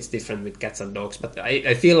don't know if it's different with cats and dogs, but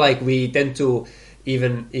I feel like we tend to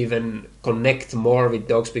even connect more with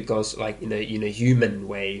dogs, because like in a human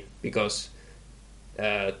way, because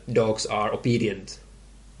dogs are obedient,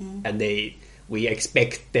 and we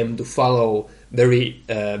expect them to follow very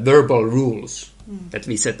verbal rules that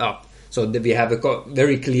we set up, so that we have a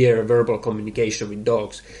very clear verbal communication with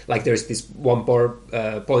dogs. Like there's this one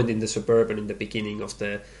point in The Suburban in the beginning of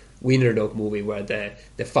the Wiener Dog movie where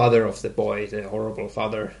the father of the boy, the horrible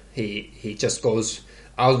father, he just goes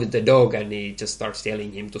out with the dog and he just starts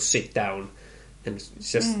telling him to sit down, and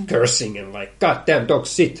just cursing and like, "God damn dog,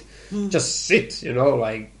 sit, just sit,"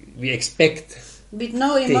 like we expect with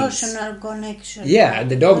no emotional connection. Yeah,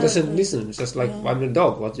 and the dog doesn't listen. It's just like, I'm a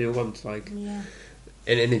dog, what do you want? Like,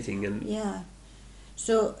 and anything. And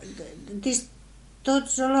so this Todd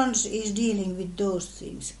Solondz is dealing with those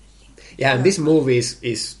things. Yeah, and this movie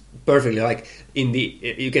is perfectly like in the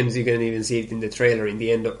you can even see it in the trailer. In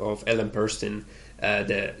the end of Ellen Burstyn,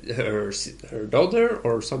 her daughter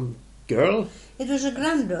or some girl. It was a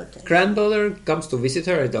granddaughter. Granddaughter comes to visit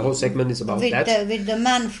her. The whole segment is about that. With the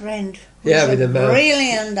man friend. With the man.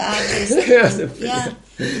 Brilliant artist. And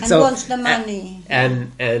wants the money.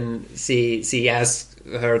 And she asks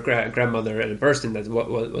her grandmother Ellen Burstyn that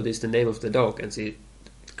what is the name of the dog, and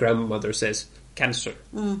grandmother says Cancer.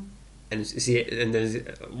 And then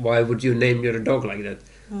why would you name your dog like that?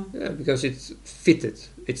 Because it's fitted.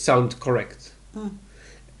 It sounds correct.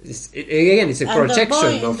 It's a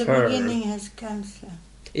projection of her. And the boy in the beginning has cancer.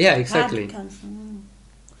 Yeah, exactly. Heart cancer.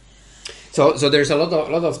 So there's a lot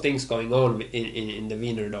of things going on in the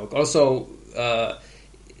Wiener Dog. Also,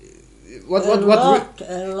 what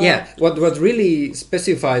really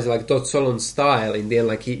specifies like Todd Solondz style in the end,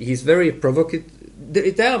 like he's very provocative.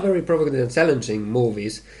 They are very provocative and challenging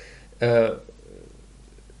movies. What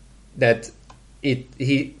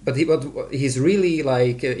he's really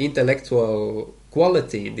like intellectual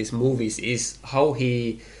quality in these movies is how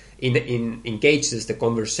he engages the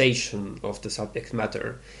conversation of the subject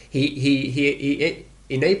matter. He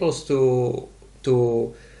enables to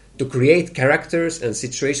create characters and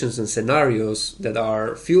situations and scenarios that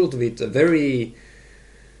are filled with a very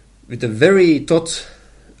thought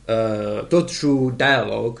through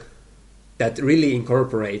dialogue that really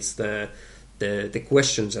incorporates the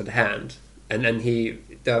questions at hand, and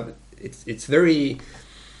it's very.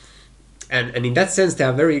 And in that sense, they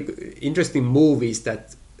are very interesting movies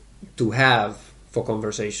that to have for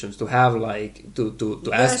conversations, to have like to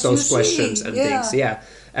ask those questions and things. Yeah,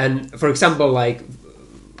 and for example, like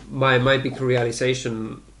my big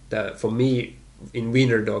realization that for me in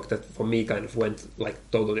Wiener Dog that for me kind of went like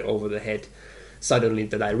totally over the head suddenly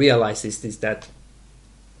that I realized is that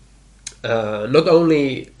not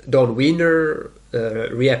only Dawn Wiener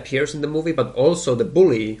reappears in the movie, but also the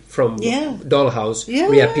bully from Dollhouse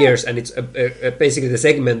reappears, and it's basically the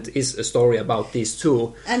segment is a story about these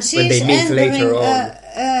two and when they meet later on.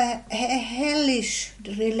 Hellish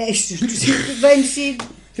relationship when she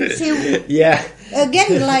yeah.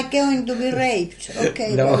 Again, like going to be raped.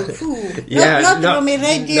 Okay, no. not to be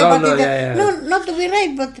raped here, but not to be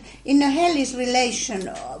raped, but in a hellish relation,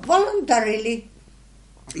 voluntarily.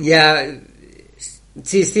 Yeah,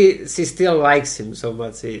 she still likes him so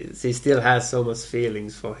much. She still has so much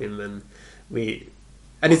feelings for him, and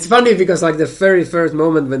it's funny because like the very first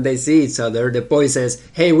moment when they see each other, the boy says,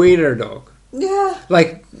 "Hey, Wiener Dog." Yeah.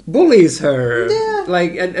 Like bullies her. Yeah.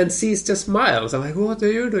 Like and she just smiles. I'm like, what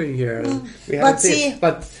are you doing here? But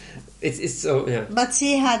it's so yeah. But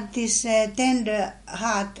she had this tender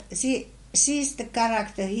heart. She's the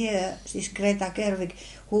character here, this Greta Gerwig,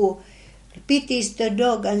 who pities the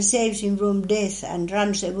dog and saves him from death and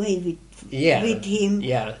runs away with him,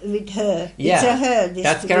 with her. Yeah. It's her.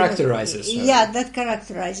 That characterizes her. Yeah, that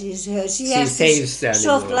characterizes her. She has saves the animal.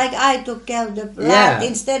 Soft, like I took care of the plant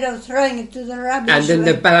instead of throwing it to the rubbish. And then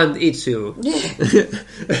the plant eats you.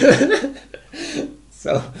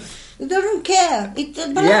 So... It doesn't care. The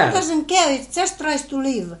plant doesn't care. It just tries to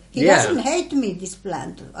live. He doesn't hate me, this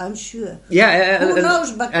plant, I'm sure. Yeah. Who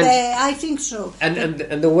knows, but I think so. And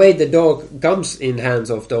the way the dog comes in hands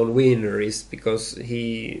of Dawn Wiener is because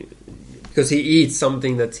he eats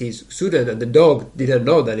something that he's shouldn't, and the dog didn't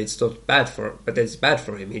know that it's not bad but it's bad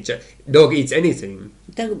for him. Dog eats anything,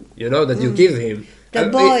 that you give him. The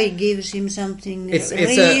boy gives him something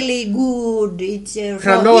really good. It's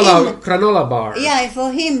granola bar. Yeah,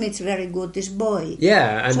 for him it's very good, this boy.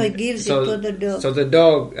 Yeah, and so he gives it to the dog. So the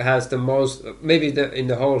dog has the most, maybe in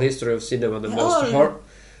the whole history of cinema, the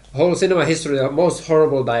whole cinema history, the most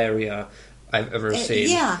horrible diarrhea I've ever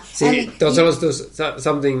seen.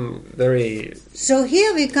 Something very... So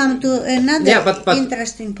here we come to another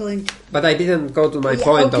interesting point. But I didn't go to my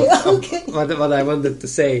point of what I wanted to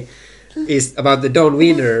say is about the Dawn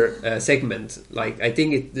Wiener segment. Like, I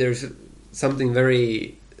think there's something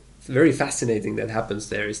very, very fascinating that happens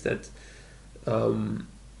there. Is that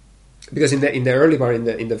because in the early part,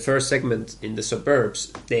 in the first segment in the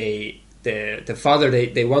suburbs, the father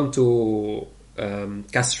they want to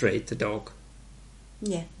castrate the dog,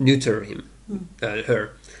 neuter him,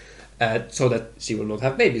 her, so that she will not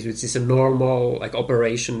have babies, which is a normal like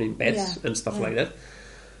operation in pets and stuff like that.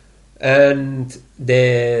 And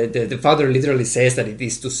the father literally says that it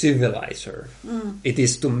is to civilize her. It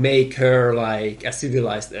is to make her like as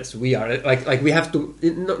civilized as we are. Like we have to.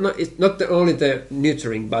 It's not only the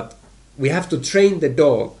neutering, but we have to train the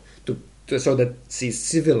dog to so that she's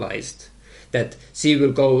civilized. That she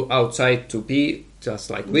will go outside to pee, just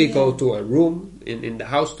like we go to a room in the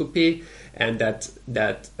house to pee, and that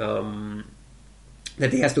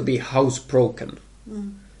he has to be housebroken.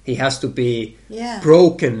 He has to be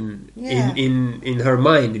broken in her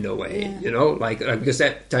mind in a way, like because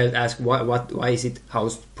that child asks why is it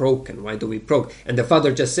house broken? Why do we broke? And the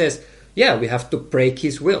father just says, we have to break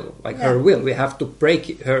his will, her will. We have to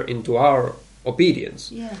break her into our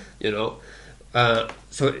obedience. So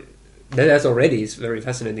that already is very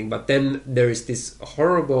fascinating. But then there is this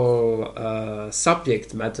horrible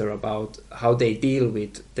subject matter about how they deal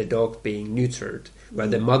with the dog being neutered. Where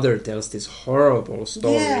the mother tells this horrible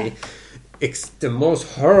story, the most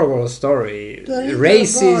horrible story,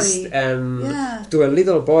 racist boy. And to a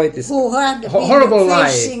little boy, this who had horrible lie,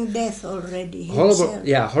 facing death already.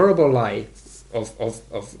 Horrible lie of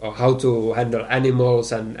how to handle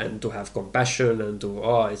animals and to have compassion and to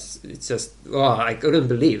it's just I couldn't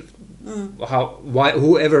believe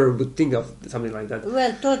whoever would think of something like that.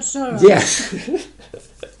 Well, Todd Solondz. Yes.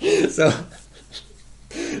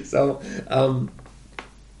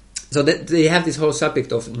 So they have this whole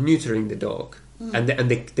subject of neutering the dog, and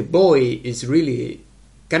the boy is really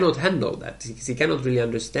cannot handle that. He cannot really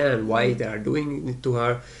understand why they are doing it to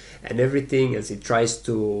her and everything, and he tries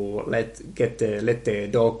to let the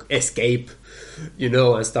dog escape,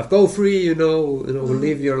 and stuff. Go free,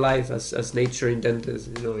 live your life as nature intended,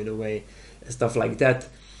 in a way, and stuff like that.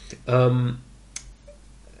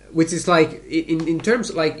 Which is like in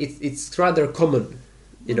terms like it's rather common.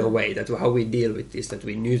 In a way, that how we deal with this, that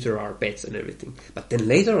we neuter our pets and everything. But then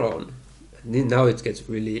later on, now it gets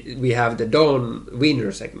really... We have the Dawn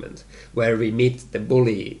Wiener segment, where we meet the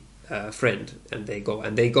bully friend, and they go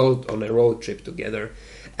on a road trip together.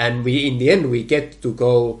 And in the end, we get to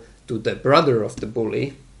go to the brother of the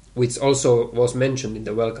bully, which also was mentioned in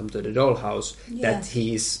the Welcome to the Dollhouse, that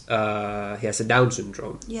he has a Down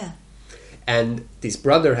syndrome. Yeah. And this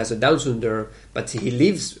brother has a Down syndrome, but he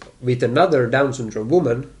lives with another Down syndrome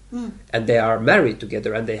woman, and they are married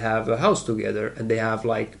together, and they have a house together, and they have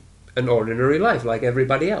like an ordinary life like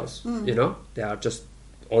everybody else. You know, they are just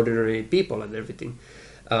ordinary people and everything.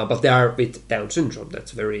 But they are with Down syndrome.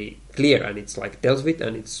 That's very clear, and it's like dealt with,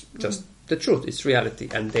 and it's just the truth. It's reality,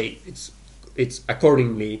 and it's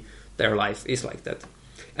accordingly their life is like that,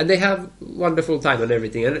 and they have wonderful time and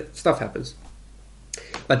everything, and stuff happens.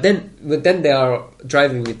 But then they are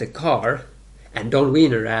driving with the car, and Don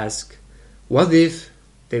Wiener asks, "What if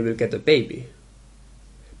they will get a baby?"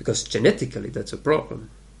 Because genetically, that's a problem,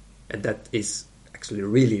 and that is actually a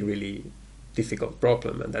really, really difficult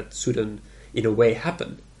problem, and that shouldn't, in a way,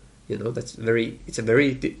 happen. You know, it's a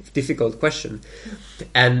very difficult question,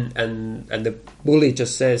 and the bully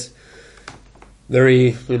just says,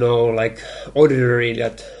 very, you know, like ordinary,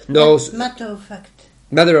 that knows matter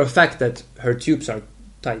of fact that her tubes are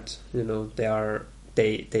tight. You know,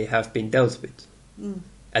 they have been dealt with,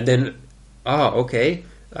 and then okay,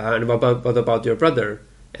 and what about your brother?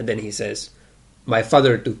 And then he says, my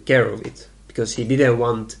father took care of it because he didn't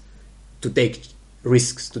want to take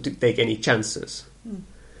risks, to take any chances.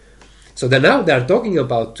 So now they're talking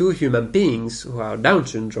about two human beings who are Down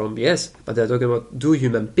syndrome, yes, but they're talking about two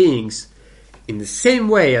human beings in the same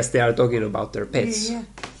way as they are talking about their pets. Yeah.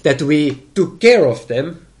 That we took care of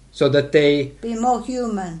them so that they... be more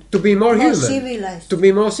human. To be more human. Civilized. To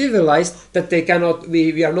be more civilized, that they cannot...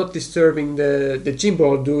 We are not disturbing the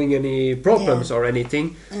chimbo doing any problems or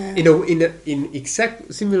anything. In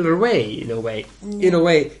exact similar way, in a way. In a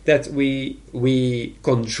way that we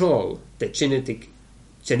control the genetic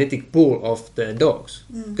pool of the dogs,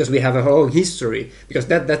 because we have a whole history, because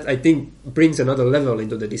that I think brings another level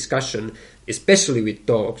into the discussion, especially with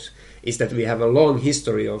dogs, is that we have a long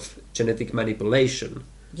history of genetic manipulation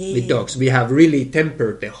with dogs. We have really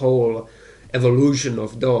tempered the whole evolution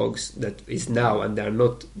of dogs that is now, and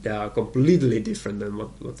they are completely different than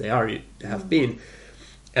what they have been.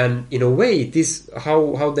 And in a way, this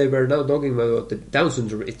how they were now talking about the Down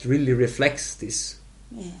syndrome, it really reflects this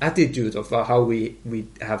attitude of how we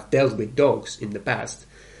have dealt with dogs in the past.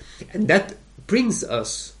 And that brings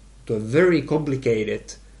us to a very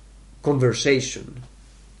complicated conversation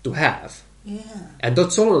to have. And Dot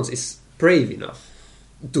Solondz is brave enough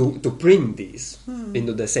to bring these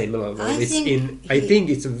into the same level. I think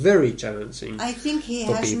it's very challenging. I think he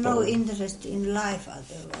has no interest in life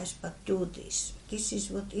otherwise, but do this. This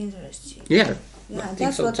is what interests him. Yeah,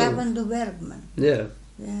 that's what happened to Bergman. Yeah.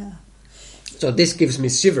 So this gives me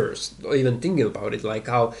shivers, even thinking about it, like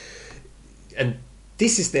how, and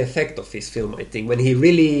this is the effect of his film, I think, when he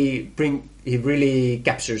really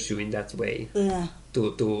captures you in that way,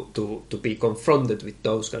 to be confronted with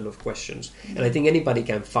those kind of questions. And I think anybody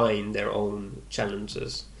can find their own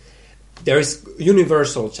challenges. There is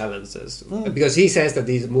universal challenges, because he says that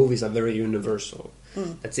these movies are very universal.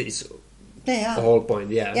 That's it. They are. The whole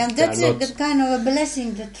point, and that's the kind of a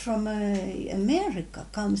blessing that from America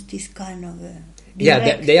comes, this kind of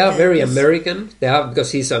they are very American. They are,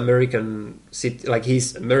 because he's American, like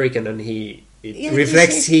he's American, and it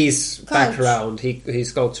reflects his background,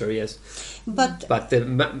 his culture, yes. But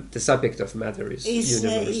the subject of matter is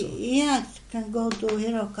universal. It can go to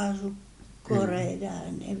Hirokazu Koreeda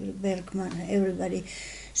and Bergman, everybody.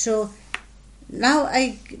 So now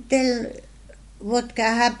I tell what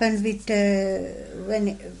happened with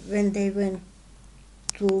when they went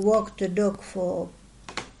to walk the dog for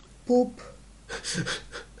poop.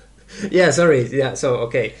 So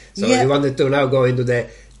okay. So you wanted to now go into the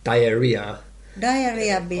diarrhea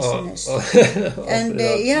business. And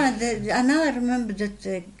now I remember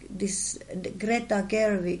that this Greta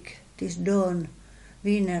Gerwig, this Dawn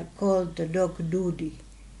Wiener, called the dog Doody.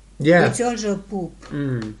 Yeah. It's also poop.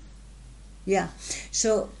 Yeah.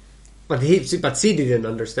 So. But she didn't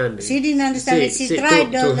understand it. She didn't understand it. She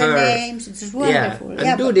tried all the names. It was wonderful.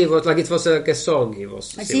 And Doody was like, it was like a song he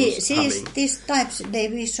was she is these types.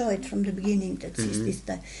 We saw it from the beginning that she's this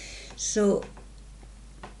type. So,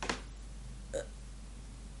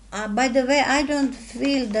 by the way, I don't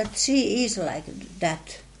feel that she is like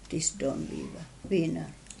that. This Dawn Wiener.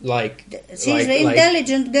 She's an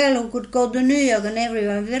intelligent girl who could go to New York and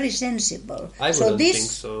everywhere. Very sensible. I wouldn't think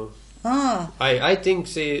so. I think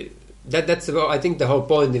she. I think the whole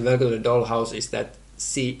point in Welcome to the Dollhouse is that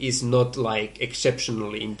she is not like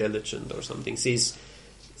exceptionally intelligent or something.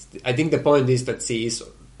 I think the point is that she is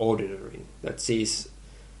ordinary. That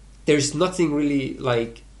there's nothing really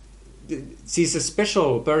like she's a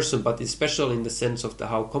special person, but it's special in the sense of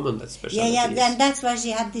how common that specialty is. And that's why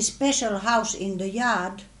she had this special house in the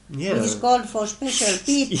yard, which is called for special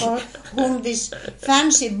people, whom this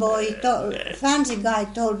fancy guy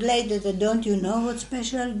told later that, don't you know what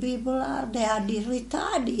special people are? They are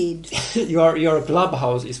retarded. Your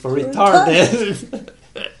clubhouse is for retarded.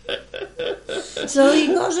 So he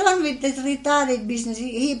goes on with this retarded business.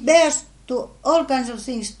 He bears to all kinds of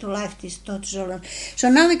things to life, this Todd Solondz. So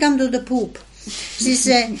now we come to the poop. This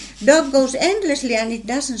dog goes endlessly and it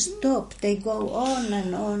doesn't stop. They go on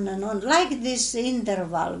and on and on, like this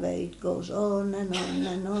interval where it goes on and on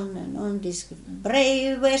and on and on, this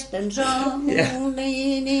brave western song.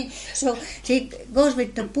 Yeah. So she goes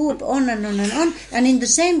with the poop on and on and on, and in the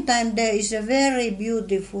same time there is a very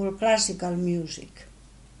beautiful classical music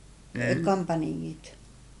accompanying it.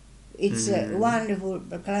 It's wonderful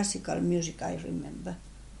classical music, I remember.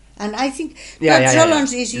 And I think Todd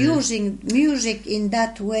Solondz is using music in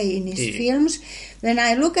that way in his films. When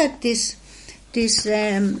I look at this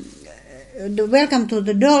the Welcome to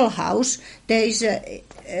the Dollhouse, there is a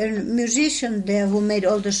musician there who made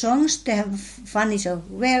all the songs. They have funny songs.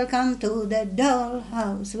 Welcome to the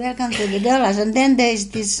Dollhouse, Welcome to the Dollhouse. And then there is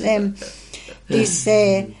this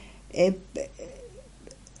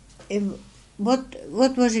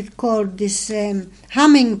what was it called? This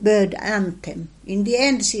hummingbird anthem. In the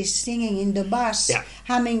end, she's singing in the bass,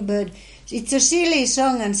 Hummingbird. It's a silly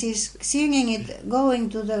song, and she's singing it going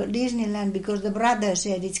to the Disneyland because the brother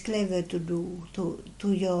said it's clever to do to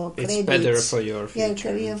your credits. It's better for your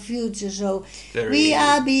future. Yeah, your future. So we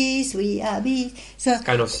are bees. So it's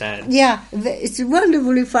kind of sad. Yeah, it's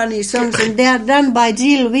wonderfully funny songs, and they are done by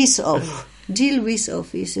Jill Wisoff. Jill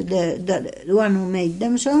Wisoff is the one who made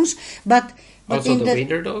them songs, but also the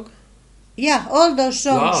Wiener Dog. Yeah, all those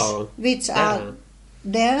songs which are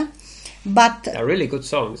there, but they're really good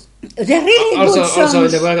songs. They're really good songs. Also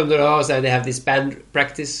in the Welcome to the House, they have this band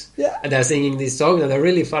practice, and they're singing these songs, and they're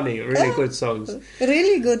really funny, really good songs.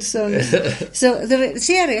 Really good songs. So they're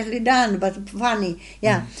seriously done, but funny.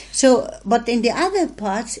 Yeah. So, but in the other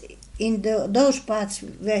parts, those parts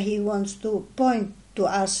where he wants to point to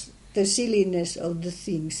us the silliness of the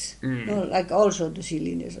things, like also the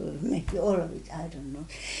silliness of maybe all of it, I don't know.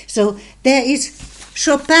 So there is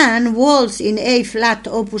Chopin Waltz in A flat,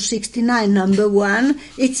 Opus 69, number 1.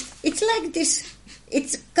 It's like this.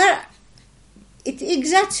 It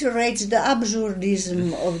exaggerates the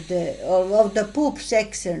absurdism of the poop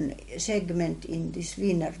segment in this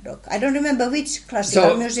Wiener Dog. I don't remember which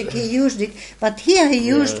classical music he used it, but here he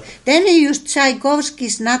used. Then he used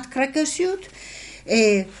Tchaikovsky's Nutcracker Suite.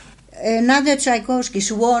 Another Tchaikovsky,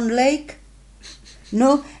 Swan Lake,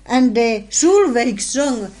 and the Solveig's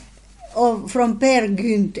song from Per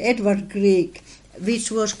Gynt, Edvard Grieg, which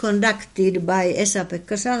was conducted by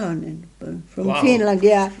Esa-Pekka Salonen from Finland,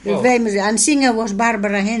 the famous, and singer was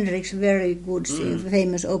Barbara Hendricks, very good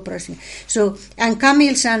famous opera singer. So, and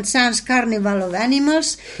Camille Saint-Saëns' Carnival of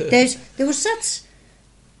Animals. There was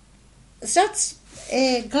such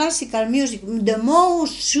classical music, the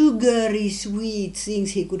most sugary, sweet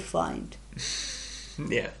things he could find.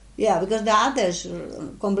 Yeah, because the others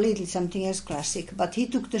were completely something else classic, but he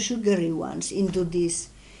took the sugary ones into this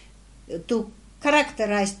to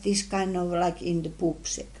characterize this kind of like in the poop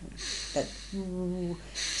segment.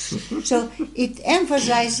 So it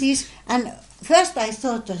emphasizes, and first I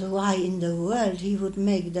thought that why in the world he would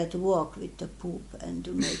make that walk with the poop and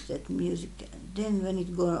to make that music. And then when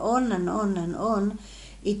it goes on and on and on,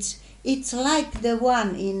 it's like the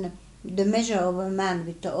one in The Measure of a Man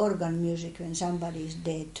with the organ music when somebody is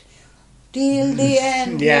dead. Till the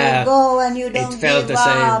end, you go and you don't give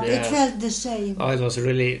up. It felt the same. Oh, it was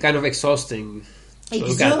really kind of exhausting.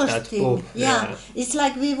 Exhausting, It's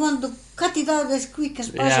like we want to cut it out as quick as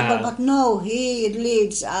possible, but no, he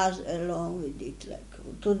leads us along with it,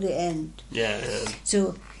 like to the end.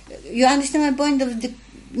 So, you understand my point of the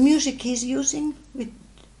music he's using?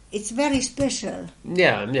 It's very special.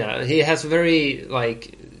 Yeah. He has very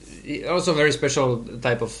also very special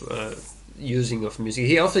type of using of music.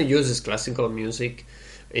 He often uses classical music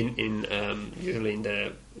in usually in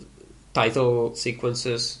the title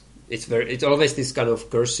sequences. It's always this kind of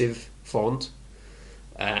cursive font,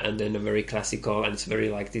 and then a very classical, and it's very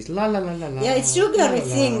like this la la la la la. Yeah, it's sugary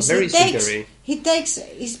things. Very sugary. He takes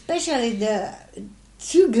especially the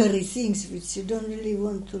sugary things which you don't really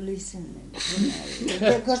want to listen,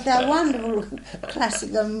 because they are wonderful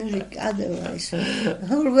classical music otherwise. So the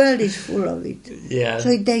whole world is full of it. Yeah.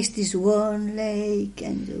 So he takes this one lake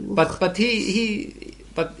and. But he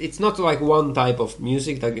but it's not like one type of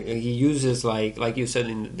music. Like he uses like you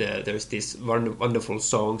said there's these wonderful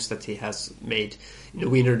songs that he has made. In the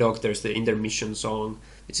Wiener Dog, there's the intermission song,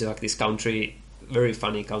 which is like this very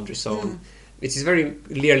funny country song, which is very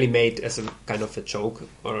clearly made as a kind of a joke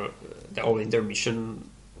or the whole intermission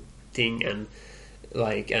thing. And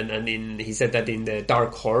he said that in the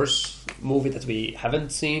Dark Horse movie that we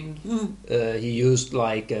haven't seen, he used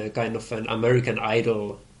like a kind of an American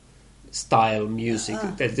Idol style music.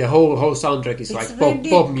 The whole soundtrack is like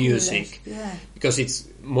pop music, because it's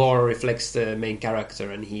more reflects the main character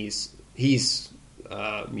and his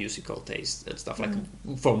musical taste and stuff, like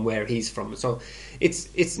from where he's from. So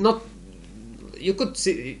it's not. You could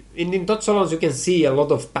see in Todd Solondz you can see a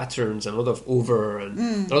lot of patterns and a lot of over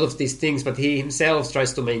and a lot of these things, but he himself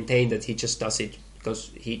tries to maintain that he just does it because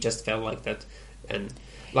he just felt like that, and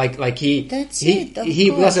like he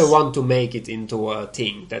doesn't want to make it into a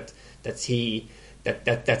thing that's his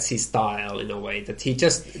style in a way, that he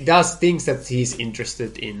just does things that he's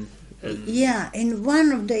interested in. In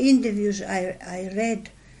one of the interviews I read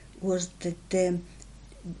was that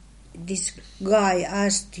this guy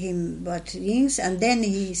asked him about things, and then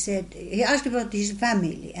he asked about his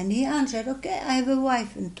family, and he answered, "Okay, I have a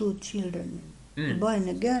wife and 2 children, a boy and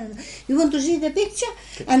a girl. You want to see the picture?"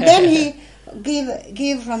 And then he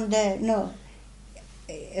gave from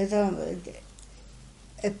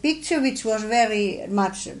a picture which was very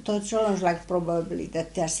much Todd Solondz, like probably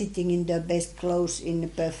that they are sitting in their best clothes in a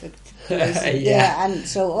perfect place there and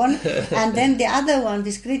so on. And then the other one,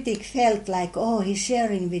 this critic felt like, oh, he's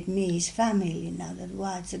sharing with me his family now. That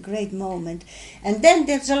wow, it's a great moment. And then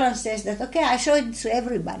Todd Solondz says that, okay, I show it to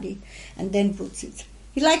everybody, and then puts it.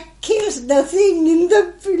 He like kills the thing in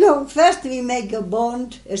the, first we make a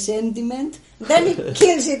bond, a sentiment, then he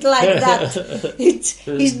kills it like that. He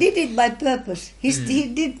did it by purpose. He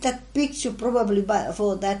did that picture probably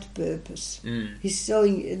for that purpose. He's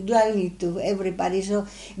telling it to everybody. So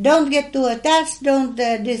don't get too attached, don't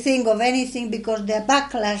think of anything, because the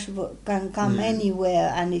backlash can come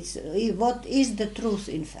anywhere, and it's what is the truth,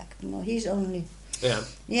 in fact. He's only...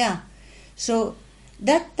 Yeah. So...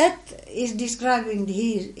 That is describing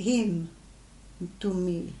him to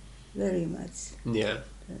me very much. Yeah,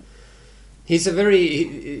 he's a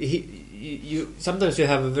very sometimes you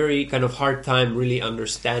have a very kind of hard time really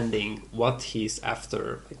understanding what he's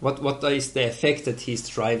after. What is the effect that he's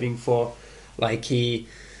striving for? Like you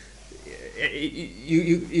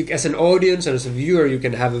as an audience and as a viewer, you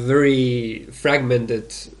can have a very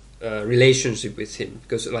fragmented relationship with him,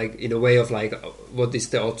 because like in a way of like what is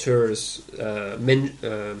the auteur's like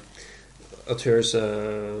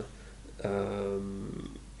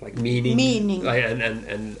meaning like,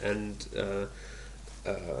 and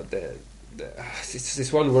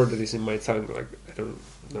this one word that is in my tongue, like I don't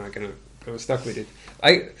know, I'm stuck with it.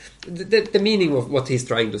 The meaning of what he's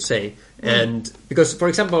trying to say, and because for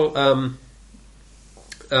example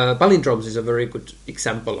Palindromes is a very good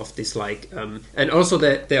example of this, like, and also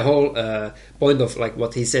the whole point of like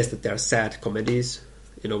what he says, that they are sad comedies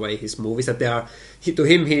in a way, his movies, that they are to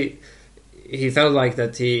him he felt like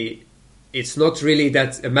that it's not really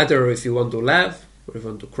that a matter if you want to laugh or if you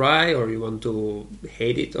want to cry or you want to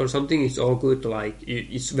hate it or something. It's all good. Like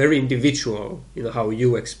it's very individual, how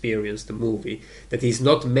you experience the movie. That he's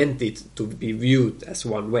not meant it to be viewed as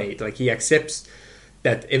one way. Like he accepts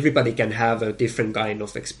that everybody can have a different kind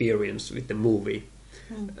of experience with the movie,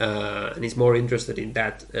 and he's more interested in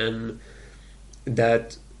that, and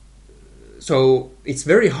that. So it's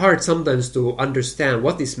very hard sometimes to understand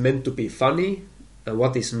what is meant to be funny and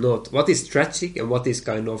what is not, what is tragic and what is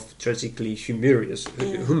kind of tragically humorous,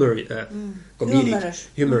 comedic,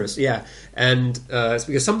 humorous, yeah. And it's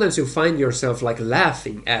because sometimes you find yourself like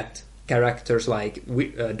laughing at characters like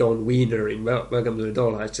Dawn Wiener in Welcome to the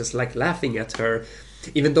Dollhouse, just like laughing at her,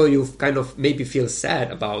 even though you kind of maybe feel sad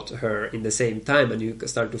about her in the same time, and you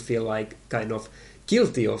start to feel like kind of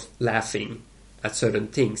guilty of laughing at certain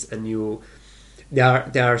things, and they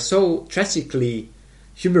are so tragically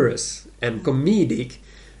humorous and comedic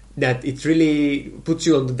that it really puts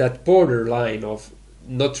you on that borderline of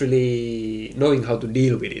not really knowing how to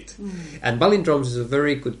deal with it. And Palindromes is a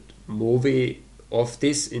very good movie of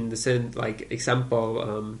this, in the sense, like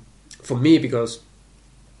example for me, because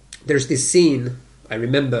there's this scene. I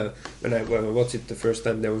remember when I watched it the first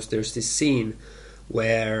time, there's this scene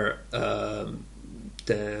where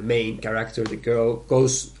the main character, the girl,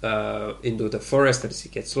 goes into the forest and she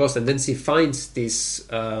gets lost, and then she finds this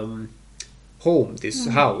home, this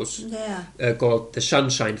house called the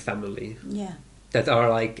Sunshine Family. Yeah, that are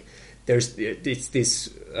like, there's this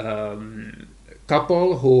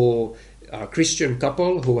couple who a Christian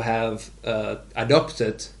couple who have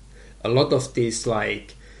adopted a lot of these,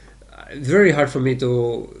 like, very hard for me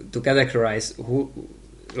to categorize who,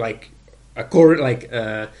 like a core, like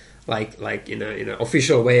in an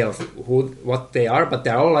official way of what they are, but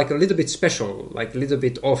they're all like a little bit special, like a little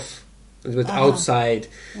bit off, a little bit outside.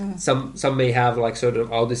 Some may have like sort of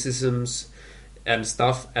autisms and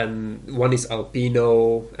stuff, and one is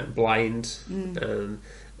albino and blind, and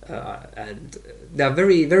they're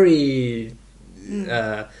very, very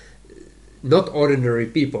not ordinary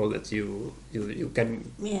people that you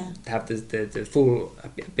can have the full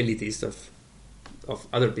abilities of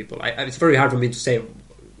other people. It's very hard for me to say.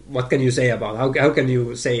 What can you say about how can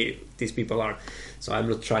you say these people are? So I'm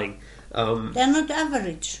not trying. They're not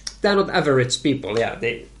average. They're not average people. Yeah,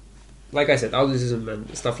 they, like I said, autism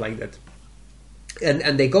and stuff like that.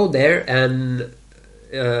 And they go there and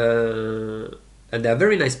they're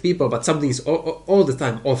very nice people, but something's all the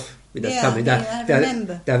time off with that family.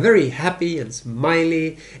 They're very happy and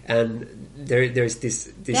smiley, and there's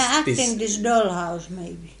this. They're acting this dollhouse,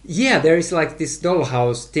 maybe. Yeah, there is like this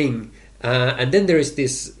dollhouse thing, and then there is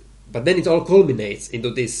this. But then it all culminates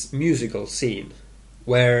into this musical scene,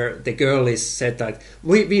 where the girl is said that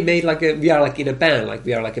we made like we are like in a band, like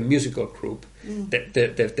we are like a musical group,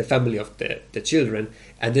 the family of the children,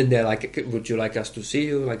 and then they're like, would you like us to see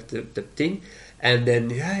you, like the thing, and then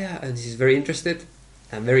and she's very interested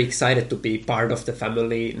and very excited to be part of the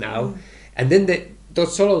family now, and then Todd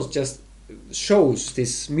Solondz just shows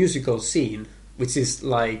this musical scene, which is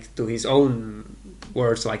like, to his own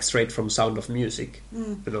words, like straight from Sound of Music,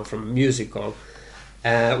 from a musical,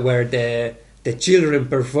 where the children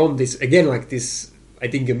perform this again, like this, I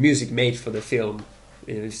think, a music made for the film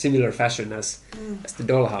in a similar fashion as the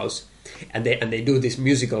Dollhouse, and they do this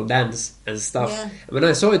musical dance and stuff. Yeah. When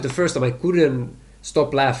I saw it the first time, I couldn't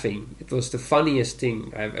stop laughing. It was the funniest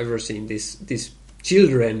thing I've ever seen. These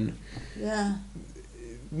children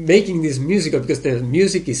making this musical, because the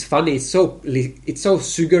music is funny. It's so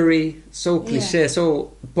sugary, so cliche,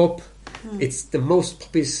 so pop. It's the most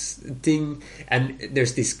popish thing, and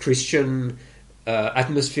there's this Christian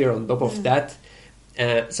atmosphere on top of that.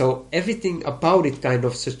 So everything about it kind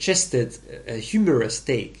of suggested a humorous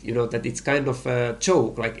take, that it's kind of a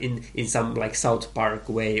joke, like in some like South Park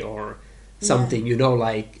way or something,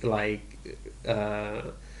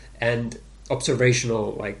 and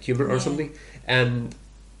observational like humor or something, and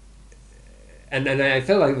I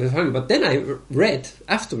felt like it was funny. But then I read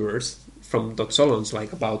afterwards from Todd Solondz,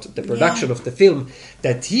 like, about the production of the film,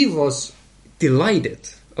 that he was delighted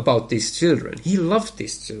about these children. He loved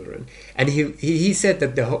these children, and he said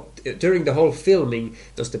that during the whole filming,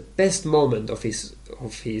 it was the best moment of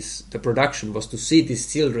the production was to see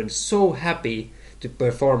these children so happy to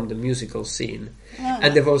perform the musical scene.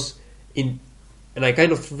 And there was and I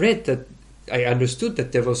kind of read that, I understood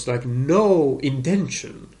that there was like no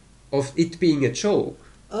intention of it being a joke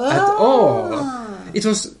at all. It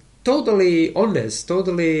was totally honest,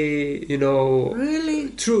 totally,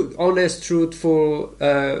 really honest, truthful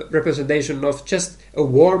representation of just a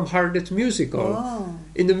warm-hearted musical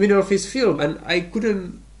in the middle of his film, and I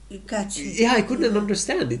couldn't. I couldn't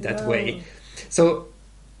understand it that way. So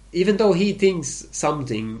even though he thinks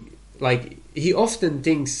something, like, he often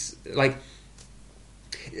thinks like,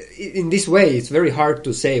 in this way, it's very hard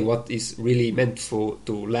to say what is really meant to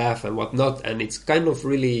laugh and what not, and it's kind of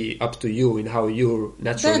really up to you in how you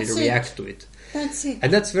naturally react to it. That's it.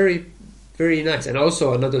 And that's very, very nice. And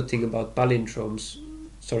also another thing about palindromes,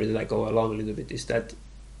 sorry that I go along a little bit, is that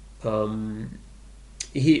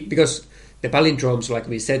because the palindromes, like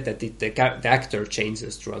we said, that the actor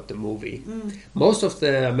changes throughout the movie. Most of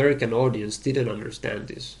the American audience didn't understand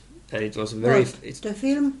this, and it was very... the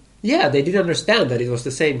film? Yeah, they didn't understand that it was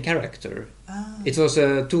the same character. It was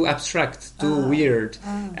too abstract, too weird.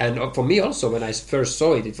 And for me also, when I first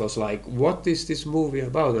saw it, it was like, what is this movie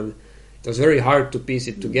about? And it was very hard to piece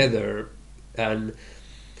it together. And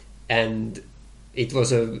it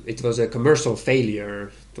was a commercial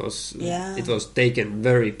failure. It was taken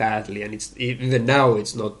very badly, and it's even now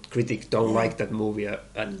it's not, critics don't like that movie at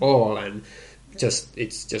all, and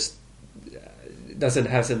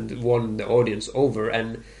hasn't won the audience over.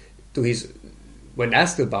 And when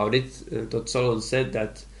asked about it, Todd Solondz said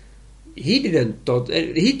that he thought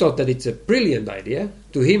that it's a brilliant idea.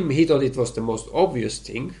 To him, he thought it was the most obvious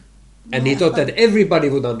thing, and he thought that everybody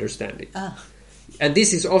would understand it. And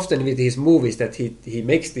this is often with his movies, that he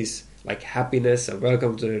makes this like Happiness and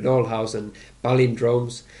Welcome to the Dollhouse and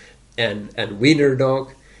Palindromes and Wiener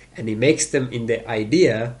Dog, and he makes them in the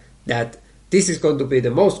idea that this is going to be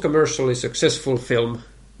the most commercially successful film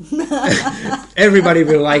everybody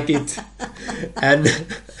will like it, and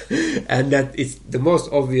that it's the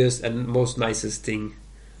most obvious and most nicest thing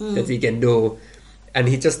that he can do, and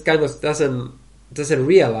he just kind of doesn't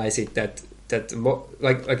realize it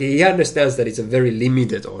like he understands that it's a very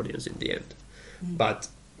limited audience in the end, but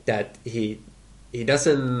that he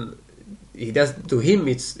doesn't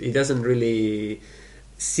really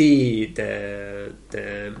see the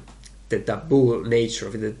taboo nature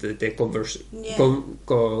of it, the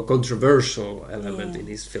controversial element in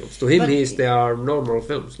his films. To him, they are normal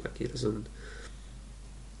films. Like, he doesn't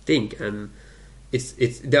think, and it's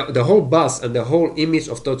the whole buzz and the whole image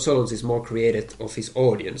of Todd Solondz is more created of his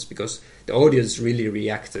audience, because the audience really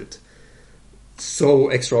reacted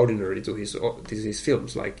so extraordinarily to his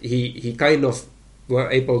films. Like, he kind of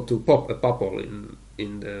were able to pop a bubble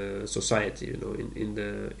in the society, in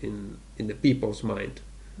the people's mind.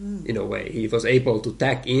 In a way, he was able to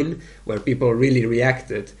tag in where people really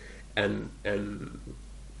reacted, and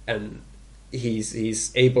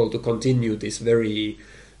he's able to continue this very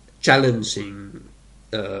challenging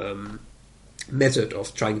method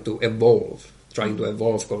of trying to evolve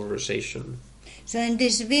conversation. So in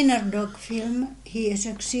this Wiener Dog film, he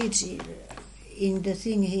succeeds in the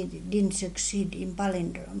thing he didn't succeed in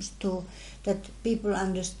Palindromes, too, that people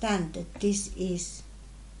understand that this is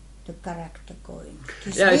the character going.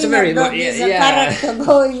 It's a very character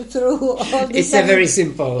going through all this. It's a very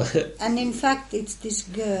simple. And in fact, it's this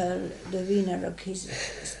girl, the Wiener Dog, he's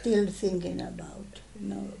still thinking about,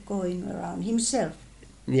 going around himself.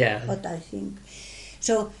 Yeah. What I think.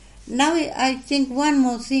 So now I think one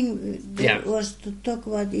more thing that was to talk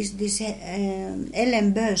about is this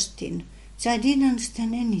Ellen Burstyn. So I didn't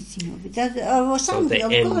understand anything of it. That was something.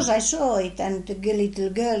 Of course, I saw it, and the little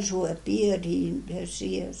girls who appeared,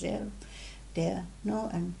 she herself there, no,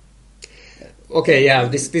 and. Okay, yeah,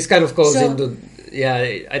 this kind of goes into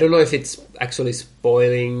I don't know if it's actually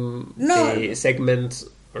spoiling the segment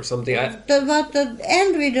or something. But the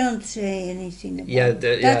end, we don't say anything about.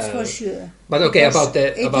 That's for sure. But okay, because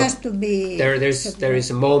it has to be. There is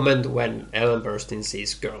a moment when Ellen Burstyn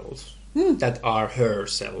sees girls that are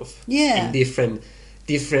herself in different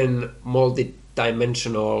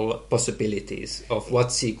multi-dimensional possibilities of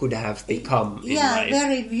what she could have become in life.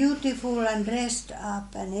 Very beautiful and dressed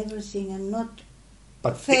up and everything, and not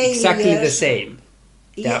exactly the same.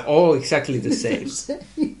 They are all exactly the same.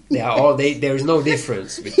 They are all. There is no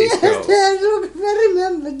difference with these girls. I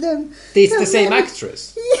remember them. It's the same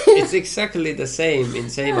actress. It's exactly the same in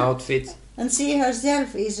same outfit. And she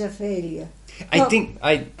herself is a failure.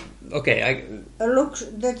 Looks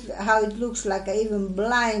how it looks like, even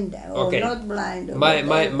blind or not blind. Or my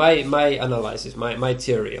analysis, my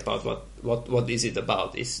theory about what is it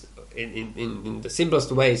about is in the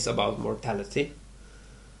simplest ways about mortality.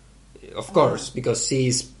 Of course, because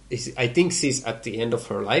I think she's at the end of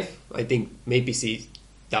her life. I think maybe she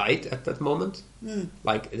died at that moment,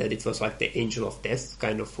 like that it was like the angel of death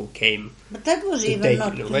kind of who came. But that was even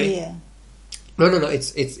not clear. No.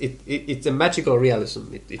 It's a magical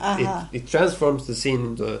realism. It transforms the scene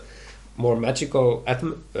into a more magical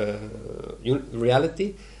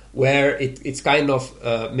reality, where it's kind of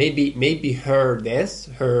maybe her death,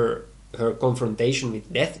 her confrontation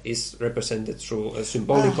with death is represented through a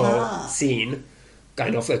symbolical scene,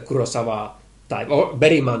 kind of a Kurosawa type or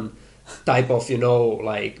Bergman type of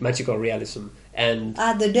like magical realism, and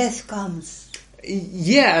the death comes.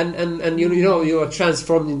 Yeah, and you are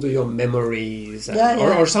transformed into your memories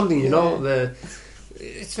or something.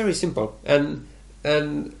 It's very simple,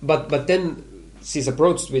 but then she's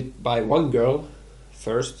approached by one girl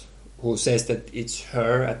first, who says that it's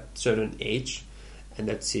her at a certain age, and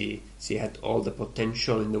that she had all the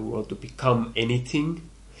potential in the world to become anything,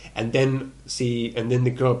 and then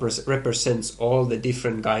the girl represents all the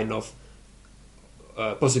different kind of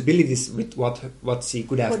possibilities with what she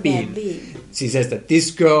could have been. She says that this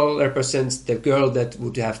girl represents the girl that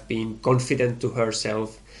would have been confident to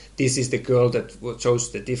herself. This is the girl that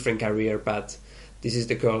chose the different career path. This is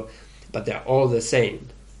the girl, but they're all the same.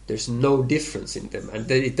 There's no difference in them, and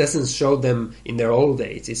it doesn't show them in their old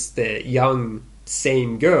age. It's the young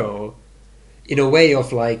same girl, in a way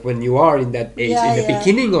of like when you are in that age, in the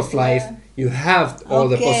beginning of life, you have all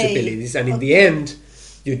the possibilities, and in the end,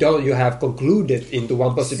 you have concluded into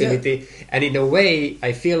one possibility. And in a way,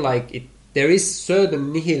 I feel like there is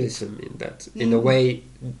certain nihilism in that. In a way,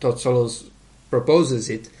 Todd Solondz proposes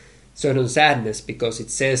it, certain sadness, because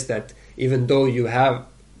it says that even though you have,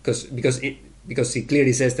 because he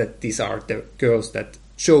clearly says that these are the girls that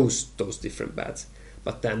chose those different paths,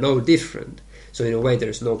 but they're no different. So in a way,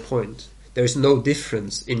 there's no point. There is no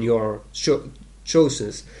difference in your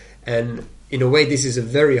choices, and in a way, this is a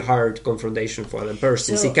very hard confrontation for the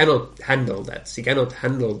person. So, she cannot handle that. She cannot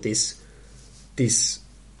handle this. It's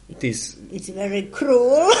very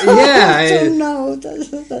cruel. Yeah. So no,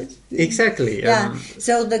 Exactly. Yeah.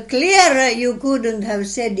 So the clearer you couldn't have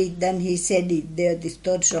said it than he said it there, this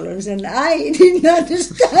Todd Solondz, and I didn't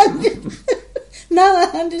understand it. Now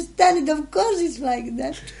I understand it. Of course, it's like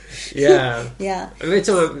that. Yeah. Yeah. It's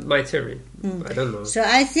my theory. I don't know. So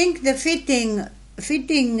I think the fitting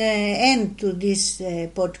end to this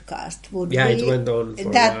podcast would be it went on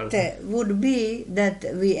for that would be that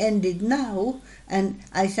we end it now, and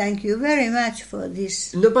I thank you very much for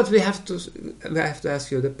this. No, but we have to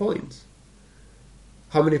ask you the points.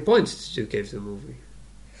 How many points did you give the movie?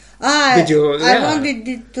 I wanted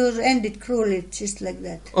it to end it cruelly, just like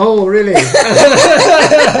that. Oh, really?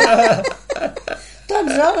 Todd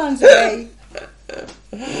Solondz way.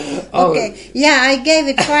 Okay, yeah, I gave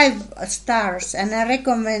it 5 stars, and I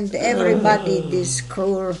recommend everybody this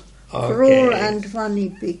cruel and funny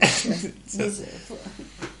picture.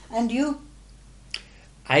 And you?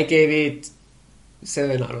 I gave it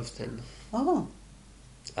 7 out of 10. Oh.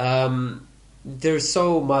 There's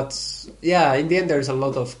so much. Yeah, in the end, there's a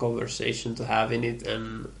lot of conversation to have in it,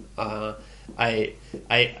 and I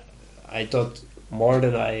thought more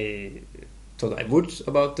than I thought I would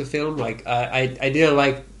about the film. Like I didn't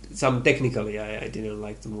like some technically. I didn't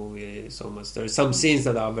like the movie so much. There's some scenes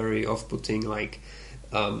that are very off-putting. Like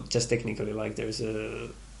just technically, like there's a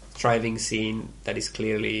driving scene that is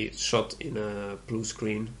clearly shot in a blue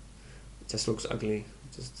screen. It just looks ugly.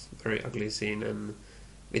 Just very ugly scene, and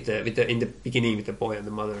with the in the beginning with the boy and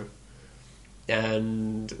the mother.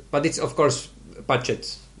 But it's of course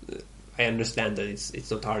budget. I understand that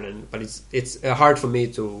it's not hard, but it's hard for me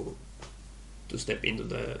to step into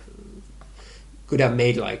the. Could have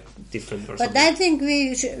made like different or something. But I think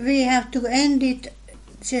we have to end it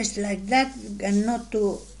just like that, and not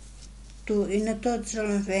to in a Todd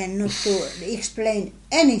Solondz way, and not to explain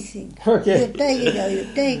anything. Okay. You take it or you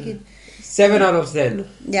take it. 7 out of 10.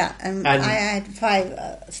 Yeah, and I had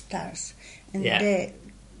 5 stars. And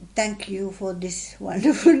thank you for this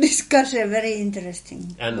wonderful discussion. Very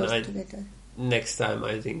interesting. And next time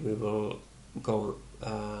I think we will go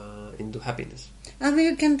into happiness. And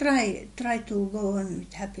you can try to go on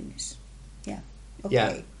with happiness. Yeah. Okay.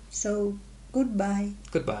 Yeah. So goodbye.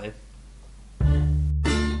 Goodbye.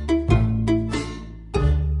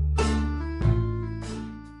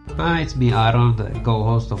 Hi, it's me, Aaron, the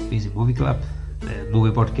co-host of PC Movie Club, the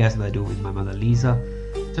movie podcast that I do with my mother Lisa.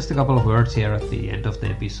 Just a couple of words here at the end of the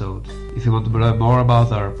episode. If you want to learn more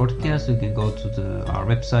about our podcast, you can go to our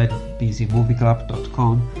website,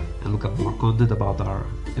 pcmovieclub.com, and look up more content about our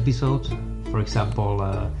episodes. For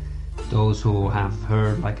example, those who have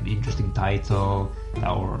heard like an interesting title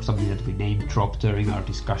or something that we name drop during our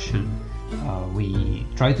discussion, we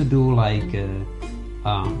try to do like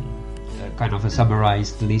kind of a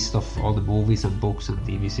summarized list of all the movies and books and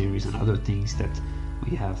TV series and other things that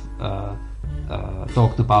we have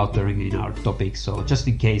talked about in our topics. So just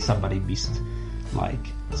in case somebody missed like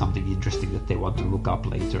something interesting that they want to look up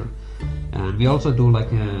later. And we also do like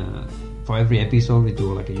for every episode we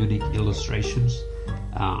do like a unique illustrations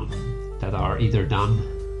that are either done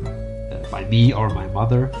by me or my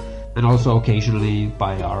mother, and also occasionally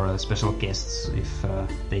by our special guests if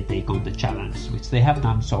they take on the challenge, which they have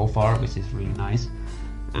done so far, which is really nice.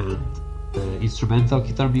 And the instrumental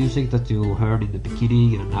guitar music that you heard in the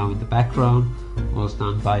beginning and now in the background was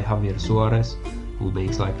done by Javier Suarez, who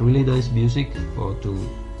makes like really nice music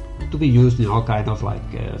to be used in all kind of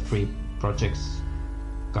like free projects,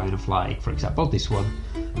 kind of like, for example, this one.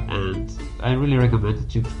 And I really recommend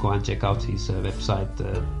that you go and check out his website,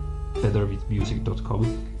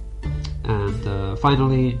 betterwithmusic.com. And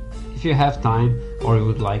finally, if you have time or you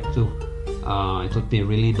would like to, it would be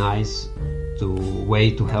really nice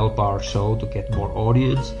to help our show to get more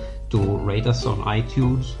audience, to rate us on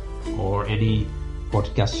iTunes or any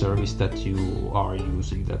podcast service that you are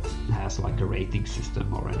using that has like a rating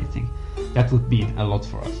system or anything. That would mean a lot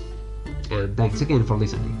for us. And thanks again for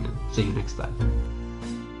listening, and see you next time.